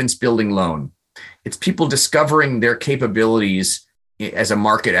confidence building loan. It's people discovering their capabilities as a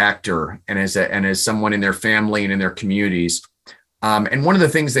market actor and as someone in their family and in their communities. And one of the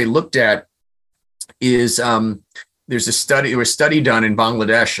things they looked at is there was a study done in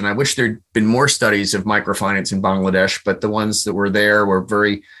Bangladesh, and I wish there'd been more studies of microfinance in Bangladesh, but the ones that were there were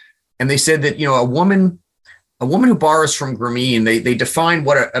and they said that, a woman who borrows from Grameen, they defined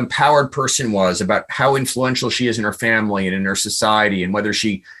what an empowered person was, about how influential she is in her family and in her society, and whether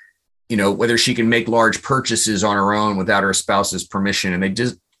she can make large purchases on her own without her spouse's permission. And they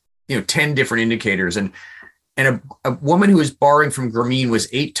just, 10 different indicators. And a woman who is borrowing from Grameen was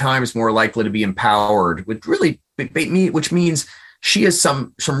 8 times more likely to be empowered, which means she has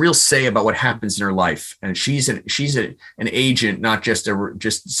some real say about what happens in her life, and she's an agent, not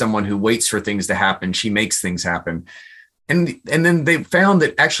just someone who waits for things to happen. She makes things happen. And then they found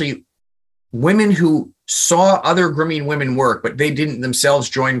that actually women who saw other Grameen women work, but they didn't themselves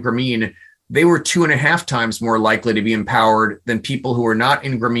join Grameen, they were 2.5 times more likely to be empowered than people who were not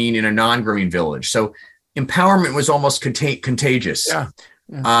in Grameen in a non-Grameen village. So empowerment was almost contagious. Yeah.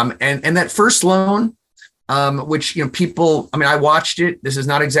 And that first loan, which, people, I watched it. This is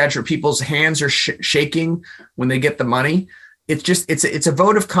not exaggerated. People's hands are shaking when they get the money. It's a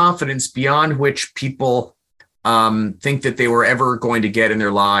vote of confidence beyond which people think that they were ever going to get in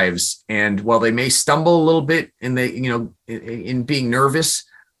their lives. And while they may stumble a little bit in being nervous,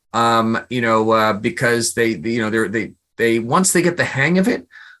 because they once they get the hang of it,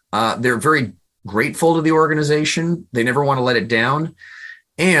 they're very grateful to the organization. They never want to let it down.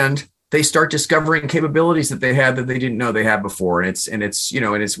 And they start discovering capabilities that they had that they didn't know they had before. And it's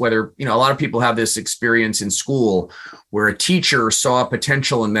whether, a lot of people have this experience in school where a teacher saw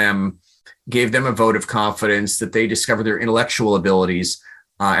potential in them, gave them a vote of confidence, that they discovered their intellectual abilities.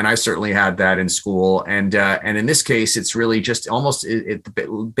 And I certainly had that in school. And in this case, it's really just almost at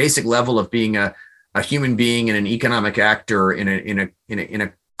the basic level of being a human being and an economic actor in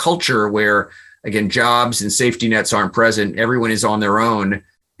a culture where, again, jobs and safety nets aren't present. Everyone is on their own.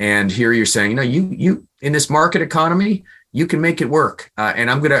 And here you're saying, you in this market economy, you can make it work. And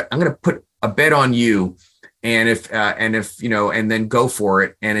I'm gonna put a bet on you. And if then go for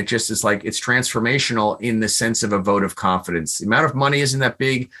it. And it just is like, it's transformational in the sense of a vote of confidence. The amount of money isn't that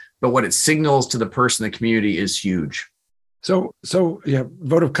big, but what it signals to the person in the community is huge. So yeah,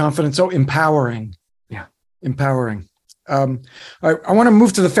 vote of confidence. So empowering. Yeah. Empowering. I want to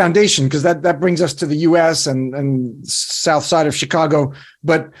move to the foundation, because that brings us to the U.S. and south side of Chicago.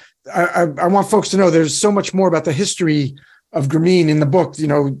 But I want folks to know there's so much more about the history of Grameen in the book.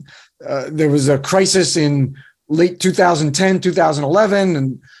 There was a crisis in late 2010, 2011,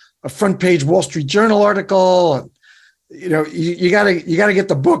 and a front page Wall Street Journal article. You gotta get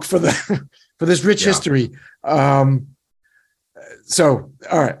the book for this rich history. So,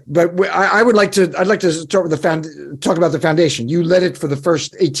 all right, but I'd like to start with talk about the foundation. You led it for the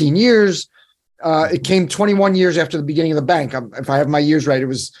first 18 years. It came 21 years after the beginning of the bank. If I have my years right, it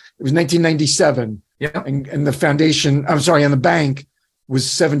was 1997. Yeah, and the foundation. And the bank was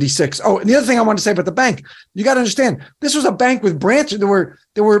 76. Oh, and the other thing I want to say about the bank, you got to understand, this was a bank with branches. There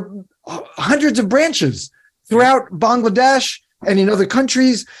were hundreds of branches throughout Bangladesh and in other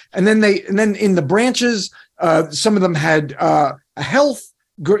countries, and then in the branches, some of them had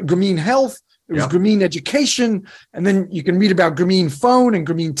Grameen Health. There was Grameen Education, and then you can read about Grameen Phone and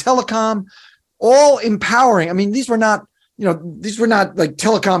Grameen Telecom, all empowering. These were not like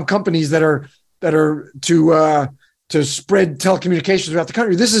telecom companies that are to spread telecommunications throughout the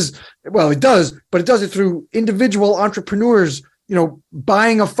country. It does, but it does it through individual entrepreneurs,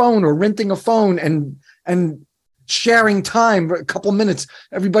 buying a phone or renting a phone and sharing time, a couple minutes.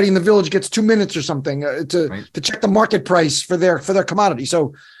 Everybody in the village gets 2 minutes or something to check the market price for their commodity.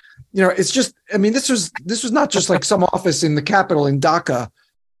 So, it's just, I mean, this was not just like some office in the capital in Dhaka.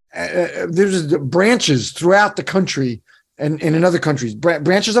 There's branches throughout the country and in other countries,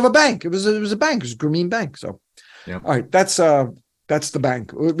 branches of a bank. It was a bank. It was Grameen Bank. So, all right, that's the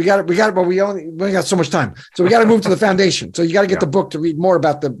bank. We got it, but we only got so much time. So we got to move to the foundation. So you got to get the book to read more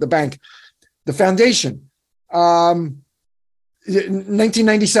about the bank. The foundation,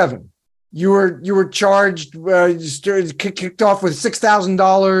 1997, you were charged, kicked off with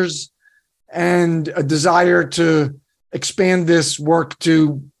 $6,000 and a desire to expand this work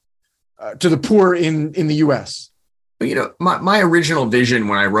to the poor in the U.S. My original vision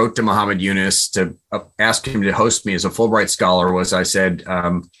when I wrote to Muhammad Yunus to ask him to host me as a Fulbright scholar was, I said,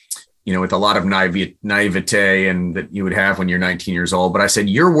 with a lot of naivete and that you would have when you're 19 years old. But I said,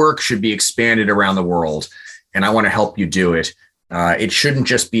 your work should be expanded around the world, and I want to help you do it. It shouldn't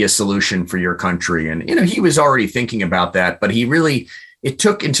just be a solution for your country. And, he was already thinking about that, but it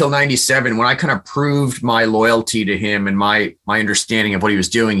took until 97 when I kind of proved my loyalty to him and my understanding of what he was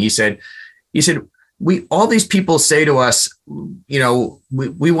doing. He said, all these people say to us,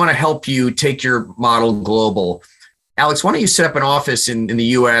 we want to help you take your model global. Alex, why don't you set up an office in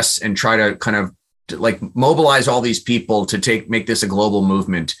the US and try to kind of like mobilize all these people to make this a global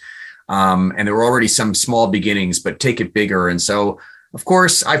movement? And there were already some small beginnings, but take it bigger. And so, of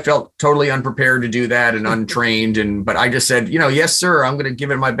course, I felt totally unprepared to do that and untrained. But I just said, yes, sir, I'm going to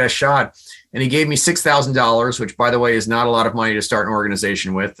give it my best shot. And he gave me $6,000, which, by the way, is not a lot of money to start an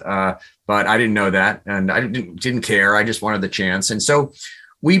organization with. But I didn't know that, and I didn't care. I just wanted the chance. And so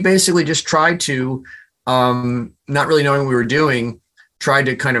we basically just tried to, not really knowing what we were doing, tried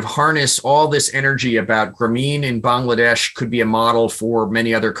to kind of harness all this energy about Grameen in Bangladesh could be a model for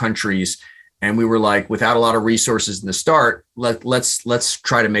many other countries. And we were like, without a lot of resources in the start, let's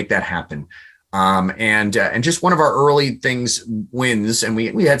try to make that happen. And just one of our early wins, and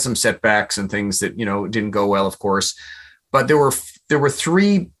we had some setbacks and things that, didn't go well, of course, but there were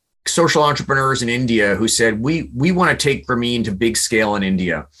 3 social entrepreneurs in India who said, we want to take Grameen to big scale in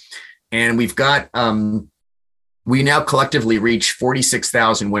India. And we've got, we now collectively reach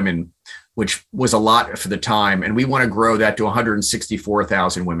 46,000 women, which was a lot for the time. And we want to grow that to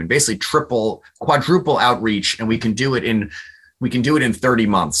 164,000 women, basically quadruple outreach. And we can do it in 30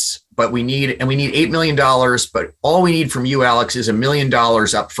 months, but we need $8 million, but all we need from you, Alex, is $1 million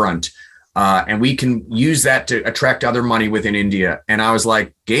up front. And we can use that to attract other money within India. And I was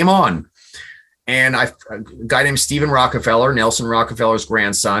like, game on. And a guy named Stephen Rockefeller, Nelson Rockefeller's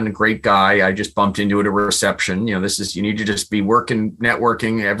grandson, a great guy. I just bumped into at a reception. You need to just be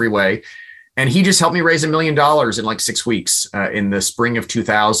networking every way. And he just helped me raise $1 million in like 6 weeks in the spring of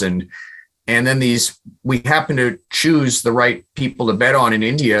 2000. And then we happened to choose the right people to bet on in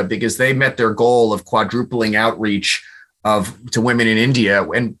India because they met their goal of quadrupling outreach to women in India.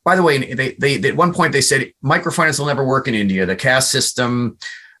 And by the way, they at one point they said microfinance will never work in India. The caste system,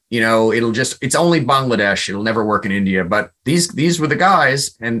 it's only Bangladesh. It'll never work in India. But these were the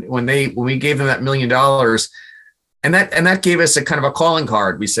guys. And when we gave them that $1 million, and that gave us a kind of a calling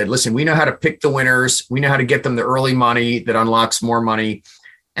card. We said, listen, we know how to pick the winners. We know how to get them the early money that unlocks more money.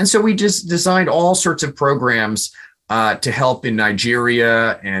 And so we just designed all sorts of programs to help in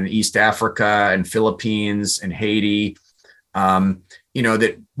Nigeria and East Africa and Philippines and Haiti.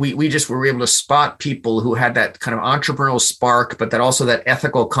 That we just were able to spot people who had that kind of entrepreneurial spark, but that also that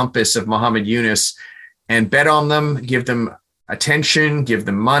ethical compass of Muhammad Yunus, and bet on them, give them attention, give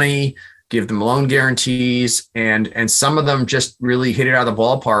them money, give them loan guarantees. And some of them just really hit it out of the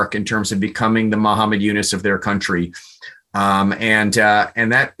ballpark in terms of becoming the Muhammad Yunus of their country. And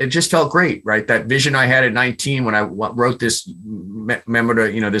that it just felt great, right? That vision I had at 19 when I wrote this memo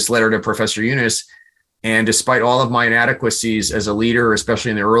to, this letter to Professor Yunus. And despite all of my inadequacies as a leader, especially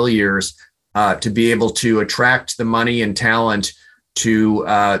in the early years, to be able to attract the money and talent to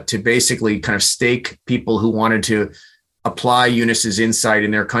basically kind of stake people who wanted to apply Yunus's insight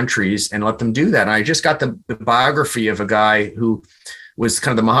in their countries and let them do that. And I just got the biography of a guy who was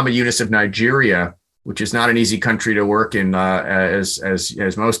kind of the Muhammad Yunus of Nigeria, which is not an easy country to work in, as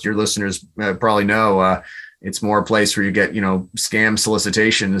most of your listeners probably know. It's more a place where you get, scam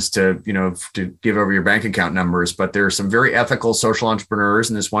solicitations to give over your bank account numbers. But there are some very ethical social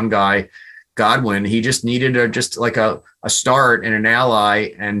entrepreneurs. And this one guy, Godwin, he just needed a start and an ally.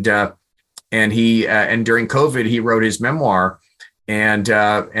 And during COVID, he wrote his memoir and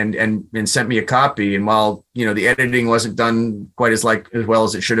sent me a copy. And while, the editing wasn't done quite as well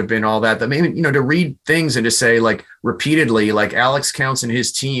as it should have been, all that, maybe, to read things and to say repeatedly, Alex Counts and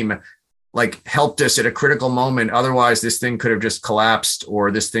his team like helped us at a critical moment. Otherwise, this thing could have just collapsed,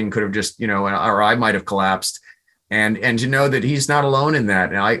 or this thing could have just, or I might have collapsed. And to know that he's not alone in that.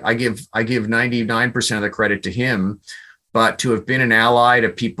 And I give 99% of the credit to him, but to have been an ally to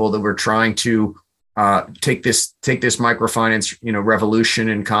people that were trying to take this microfinance, revolution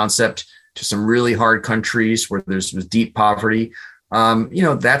and concept to some really hard countries where there's deep poverty.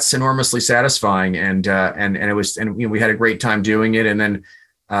 That's enormously satisfying. And we had a great time doing it. And then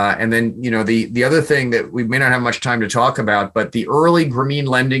the other thing that we may not have much time to talk about, but the early Grameen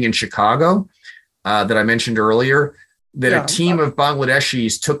lending in Chicago that I mentioned earlier, that a team of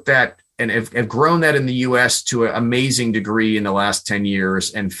Bangladeshis took that and have grown that in the U.S. to an amazing degree in the last 10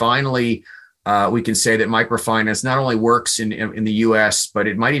 years. And finally, we can say that microfinance not only works in the U.S., but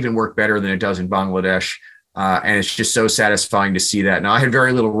it might even work better than it does in Bangladesh. And it's just so satisfying to see that. Now, I had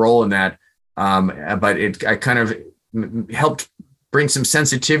very little role in that, but I kind of helped bring some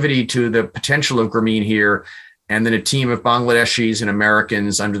sensitivity to the potential of Grameen here. And then a team of Bangladeshis and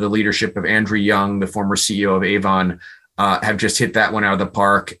Americans under the leadership of Andrew Young, the former CEO of Avon, have just hit that one out of the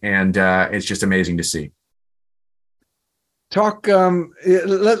park. And it's just amazing to see.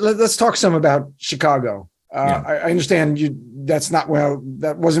 Let's talk some about Chicago. I understand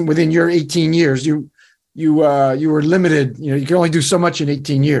that wasn't within your 18 years. You were limited. You can only do so much in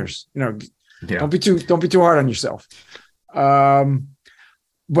 18 years. Don't be too hard on yourself.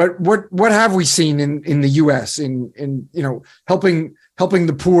 But what have we seen in the U.S. in helping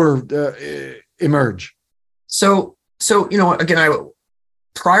the poor emerge? So again,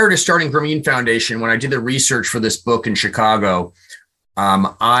 prior to starting Grameen Foundation, when I did the research for this book in Chicago,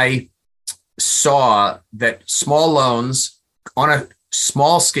 I saw that small loans on a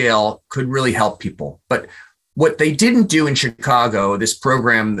small scale could really help people. But what they didn't do in Chicago, this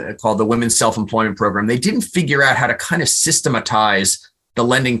program called the Women's Self-Employment Program, they didn't figure out how to kind of systematize the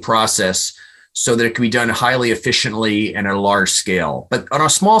lending process so that it could be done highly efficiently and at a large scale. But on a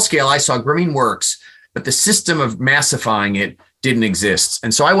small scale, I saw Grameen works, but the system of massifying it didn't exist.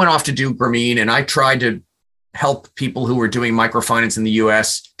 And so I went off to do Grameen, and I tried to help people who were doing microfinance in the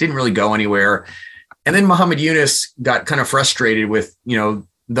US, didn't really go anywhere. And then Muhammad Yunus got kind of frustrated with,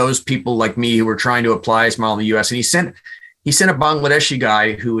 those people like me who were trying to apply his model in the US. And he sent a Bangladeshi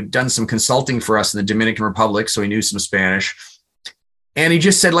guy who had done some consulting for us in the Dominican Republic, so he knew some Spanish. And he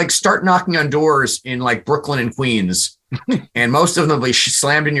just said, start knocking on doors in Brooklyn and Queens. And most of them will be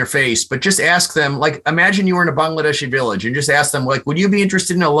slammed in your face, but just ask them, imagine you were in a Bangladeshi village and just ask them, would you be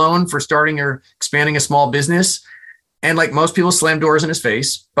interested in a loan for starting or expanding a small business? And most people slam doors in his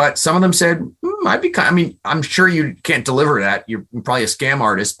face, but some of them said, I'm sure you can't deliver that. You're probably a scam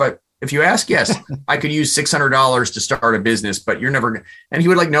artist, but if you ask, yes, I could use $600 to start a business, but you're never. And he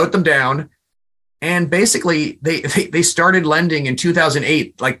would note them down. And basically they started lending in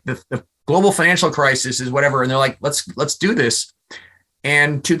 2008, the global financial crisis is whatever. And they're like, let's do this.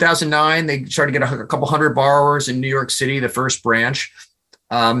 And 2009, they started to get a couple hundred borrowers in New York City, the first branch.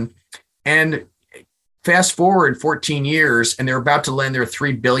 And fast forward 14 years, and they're about to lend their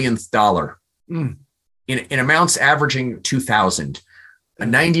 $3 billionth in amounts averaging 2,000, a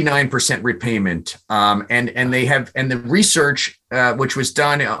 99% repayment. And the research, which was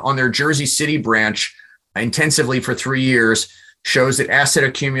done on their Jersey City branch intensively for 3 years, shows that asset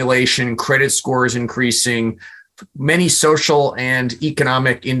accumulation, credit scores increasing, many social and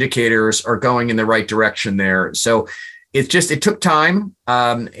economic indicators are going in the right direction there. So it took time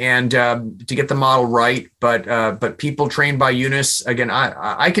to get the model right, but people trained by Yunus, again,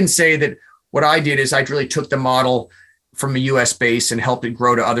 I can say that what I did is I really took the model from a U.S. base and helped it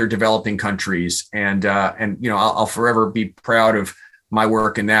grow to other developing countries, and I'll forever be proud of my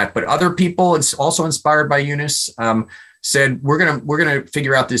work in that. But other people, it's also inspired by Yunus, said we're gonna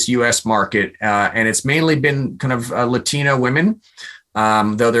figure out this U.S. market, and it's mainly been kind of Latina women.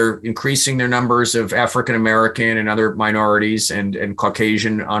 Though they're increasing their numbers of African American and other minorities and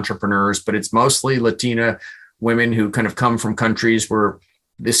Caucasian entrepreneurs, but it's mostly Latina women who kind of come from countries where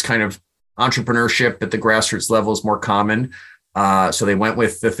this kind of entrepreneurship at the grassroots level is more common. So they went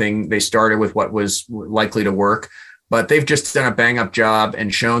with the thing, they started with what was likely to work, but they've just done a bang up job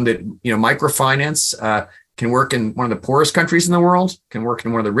and shown that, microfinance can work in one of the poorest countries in the world, can work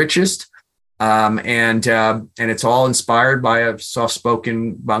in one of the richest. And it's all inspired by a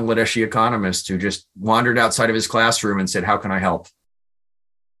soft-spoken Bangladeshi economist who just wandered outside of his classroom and said, "How can I help?"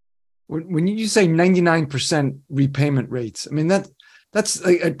 When you say 99% repayment rates, I mean that's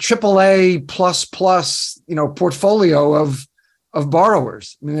a AAA plus portfolio of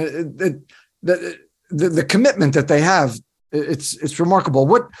borrowers. I mean the commitment that they have, it's remarkable.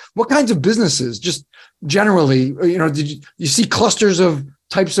 What kinds of businesses, just generally, did you see clusters of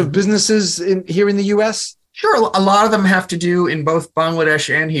types of businesses here in the U.S.? Sure. A lot of them have to do in both Bangladesh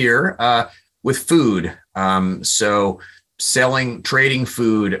and here with food. So trading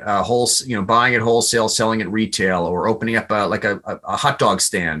food, buying at wholesale, selling at retail, or opening up a hot dog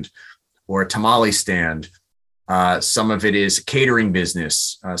stand or a tamale stand. Some of it is catering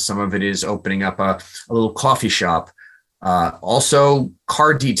business. Some of it is opening up a little coffee shop. Also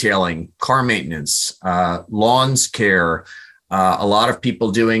car detailing, car maintenance, lawns care. A lot of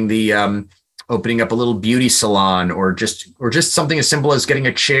people doing the opening up a little beauty salon, or just something as simple as getting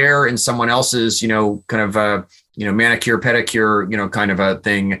a chair in someone else's, manicure, pedicure, kind of a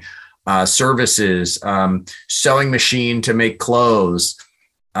thing, services, sewing machine to make clothes,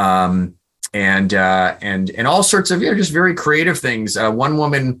 and all sorts of, just very creative things. One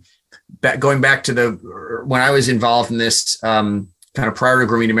woman, going back to when I was involved in this, kind of prior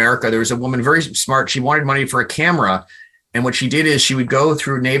to Grameen America, there was a woman very smart. She wanted money for a camera. And what she did is she would go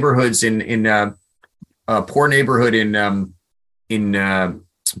through neighborhoods in a poor neighborhood in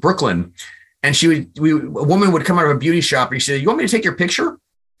Brooklyn, and a woman would come out of a beauty shop and she said, "You want me to take your picture?"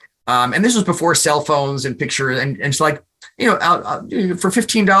 And this was before cell phones and pictures, and it's like, for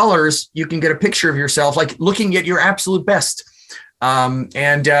 $15 you can get a picture of yourself, like looking at your absolute best.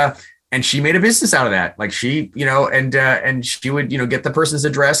 And she made a business out of that. Like she, and she would, get the person's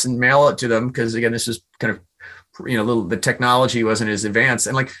address and mail it to them, because again, this is kind of, the technology wasn't as advanced,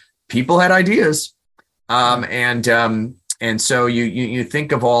 and like people had ideas. And so you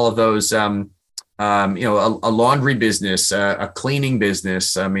think of all of those, a laundry business, a cleaning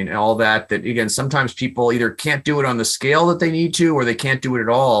business. I mean, all that again, sometimes people either can't do it on the scale that they need to, or they can't do it at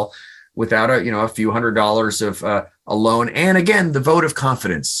all without a few $100s of a loan. And again, the vote of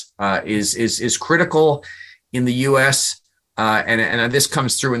confidence is critical in the U.S. And this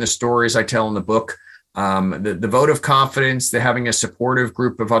comes through in the stories I tell in the book. The vote of confidence, the having a supportive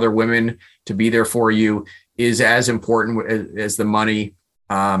group of other women to be there for you, is as important as the money.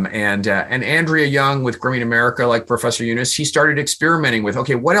 And Andrea Young with Grameen America, like Professor Yunus, he started experimenting with,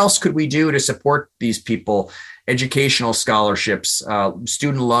 okay, what else could we do to support these people? Educational scholarships,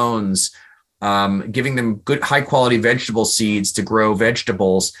 student loans, giving them good, high quality vegetable seeds to grow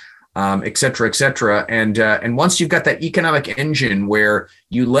vegetables, et cetera, et cetera. And once you've got that economic engine where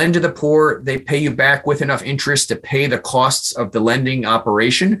you lend to the poor, they pay you back with enough interest to pay the costs of the lending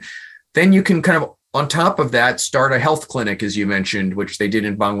operation, then you can kind of, on top of that, start a health clinic, as you mentioned, which they did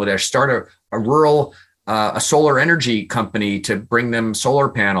in Bangladesh, start a rural, a solar energy company to bring them solar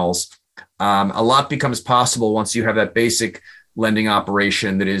panels. A lot becomes possible once you have that basic lending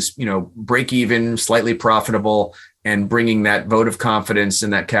operation that is, break even, slightly profitable, and bringing that vote of confidence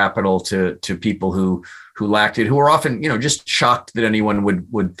and that capital to people who lacked it, who are often, just shocked that anyone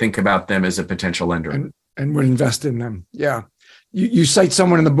would think about them as a potential lender and would invest in them. Yeah. You cite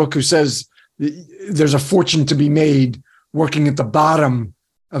someone in the book who says there's a fortune to be made working at the bottom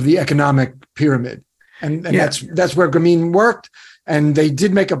of the economic pyramid. And that's where Grameen worked. And they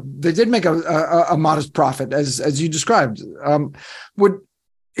did make a modest profit, as you described.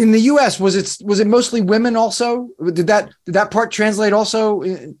 In the U.S., was it mostly women also? Did that part translate also?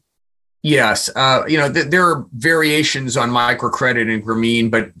 Yes. There are variations on microcredit and Grameen,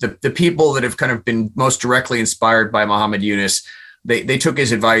 but the people that have kind of been most directly inspired by Muhammad Yunus, they took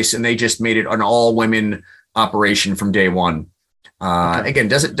his advice and they just made it an all women operation from day one. Okay. Again,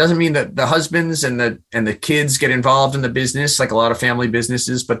 doesn't mean that the husbands and the kids get involved in the business like a lot of family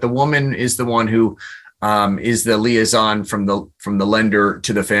businesses, but the woman is the one who is the liaison from the lender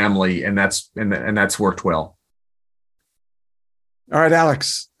to the family, and that's worked well. All right,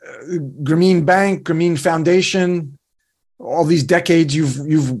 Alex, Grameen Bank, Grameen Foundation, all these decades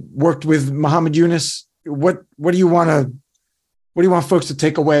you've worked with Muhammad Yunus. What do you want folks to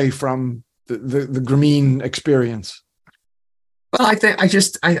take away from the Grameen experience? Well, I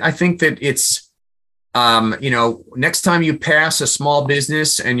think that it's, next time you pass a small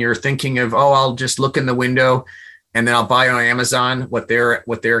business and you're thinking of, I'll just look in the window and then I'll buy on Amazon what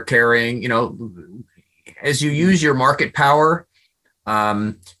they're carrying, as you use your market power,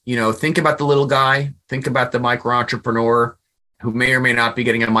 think about the little guy, think about the micro entrepreneur who may or may not be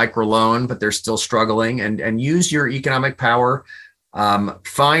getting a micro loan, but they're still struggling, and use your economic power.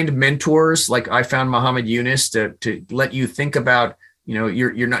 Find mentors like I found Muhammad Yunus to let you think about,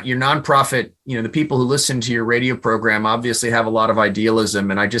 your nonprofit, the people who listen to your radio program obviously have a lot of idealism.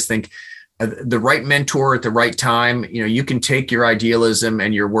 And I just think the right mentor at the right time, you can take your idealism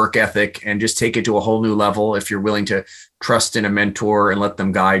and your work ethic and just take it to a whole new level. If you're willing to trust in a mentor and let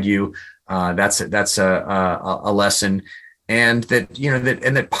them guide you, that's a lesson. And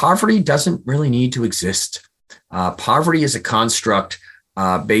that poverty doesn't really need to exist. Poverty is a construct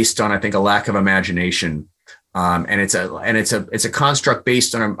based on, I think, a lack of imagination. And it's a construct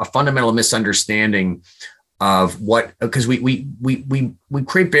based on a fundamental misunderstanding of what, because we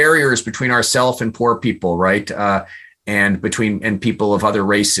create barriers between ourselves and poor people, right? And people of other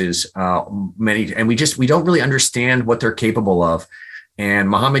races, we don't really understand what they're capable of. And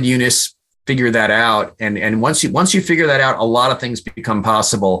Muhammad Yunus figured that out. And once you figure that out, a lot of things become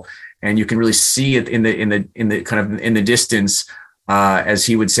possible, and you can really see it in the distance, as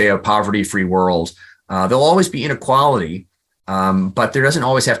he would say, a poverty-free world. There'll always be inequality, but there doesn't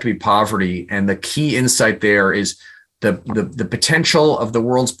always have to be poverty. And the key insight there is the potential of the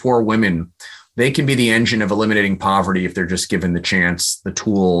world's poor women. They can be the engine of eliminating poverty if they're just given the chance, the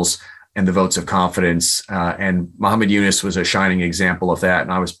tools, and the votes of confidence. And Muhammad Yunus was a shining example of that.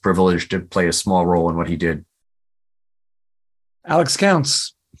 And I was privileged to play a small role in what he did. Alex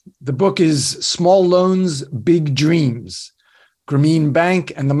Counts. The book is Small Loans, Big Dreams: Grameen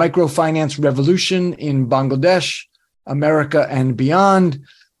Bank and the Microfinance Revolution in Bangladesh, America, and Beyond.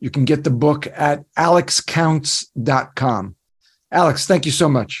 You can get the book at alexcounts.com. Alex, thank you so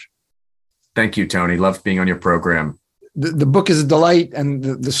much. Thank you, Tony. Loved being on your program. The book is a delight, and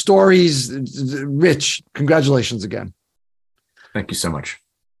the stories rich. Congratulations again. Thank you so much.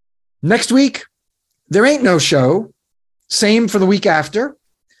 Next week, there ain't no show. Same for the week after.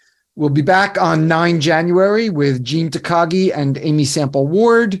 We'll be back on 9 January with Jean Takagi and Amy Sample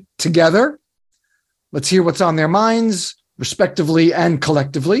Ward together. Let's hear what's on their minds, respectively and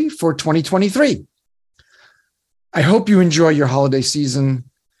collectively, for 2023. I hope you enjoy your holiday season.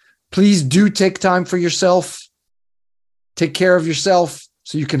 Please do take time for yourself. Take care of yourself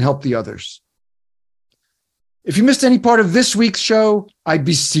so you can help the others. If you missed any part of this week's show, I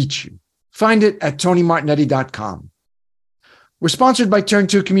beseech you, find it at tonymartignetti.com. We're sponsored by Turn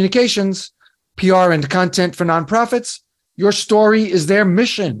 2 Communications, PR and content for nonprofits. Your story is their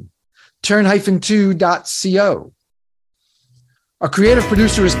mission. Turn-2.co. Our creative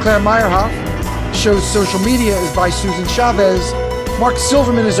producer is Claire Meyerhoff. The show's social media is by Susan Chavez. Mark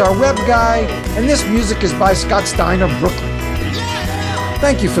Silverman is our web guy, and this music is by Scott Stein of Brooklyn.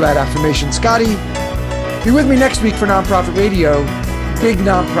 Thank you for that affirmation, Scotty. Be with me next week for Nonprofit Radio, big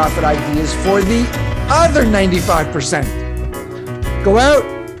nonprofit ideas for the other 95%. Go out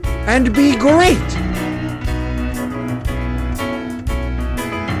and be great.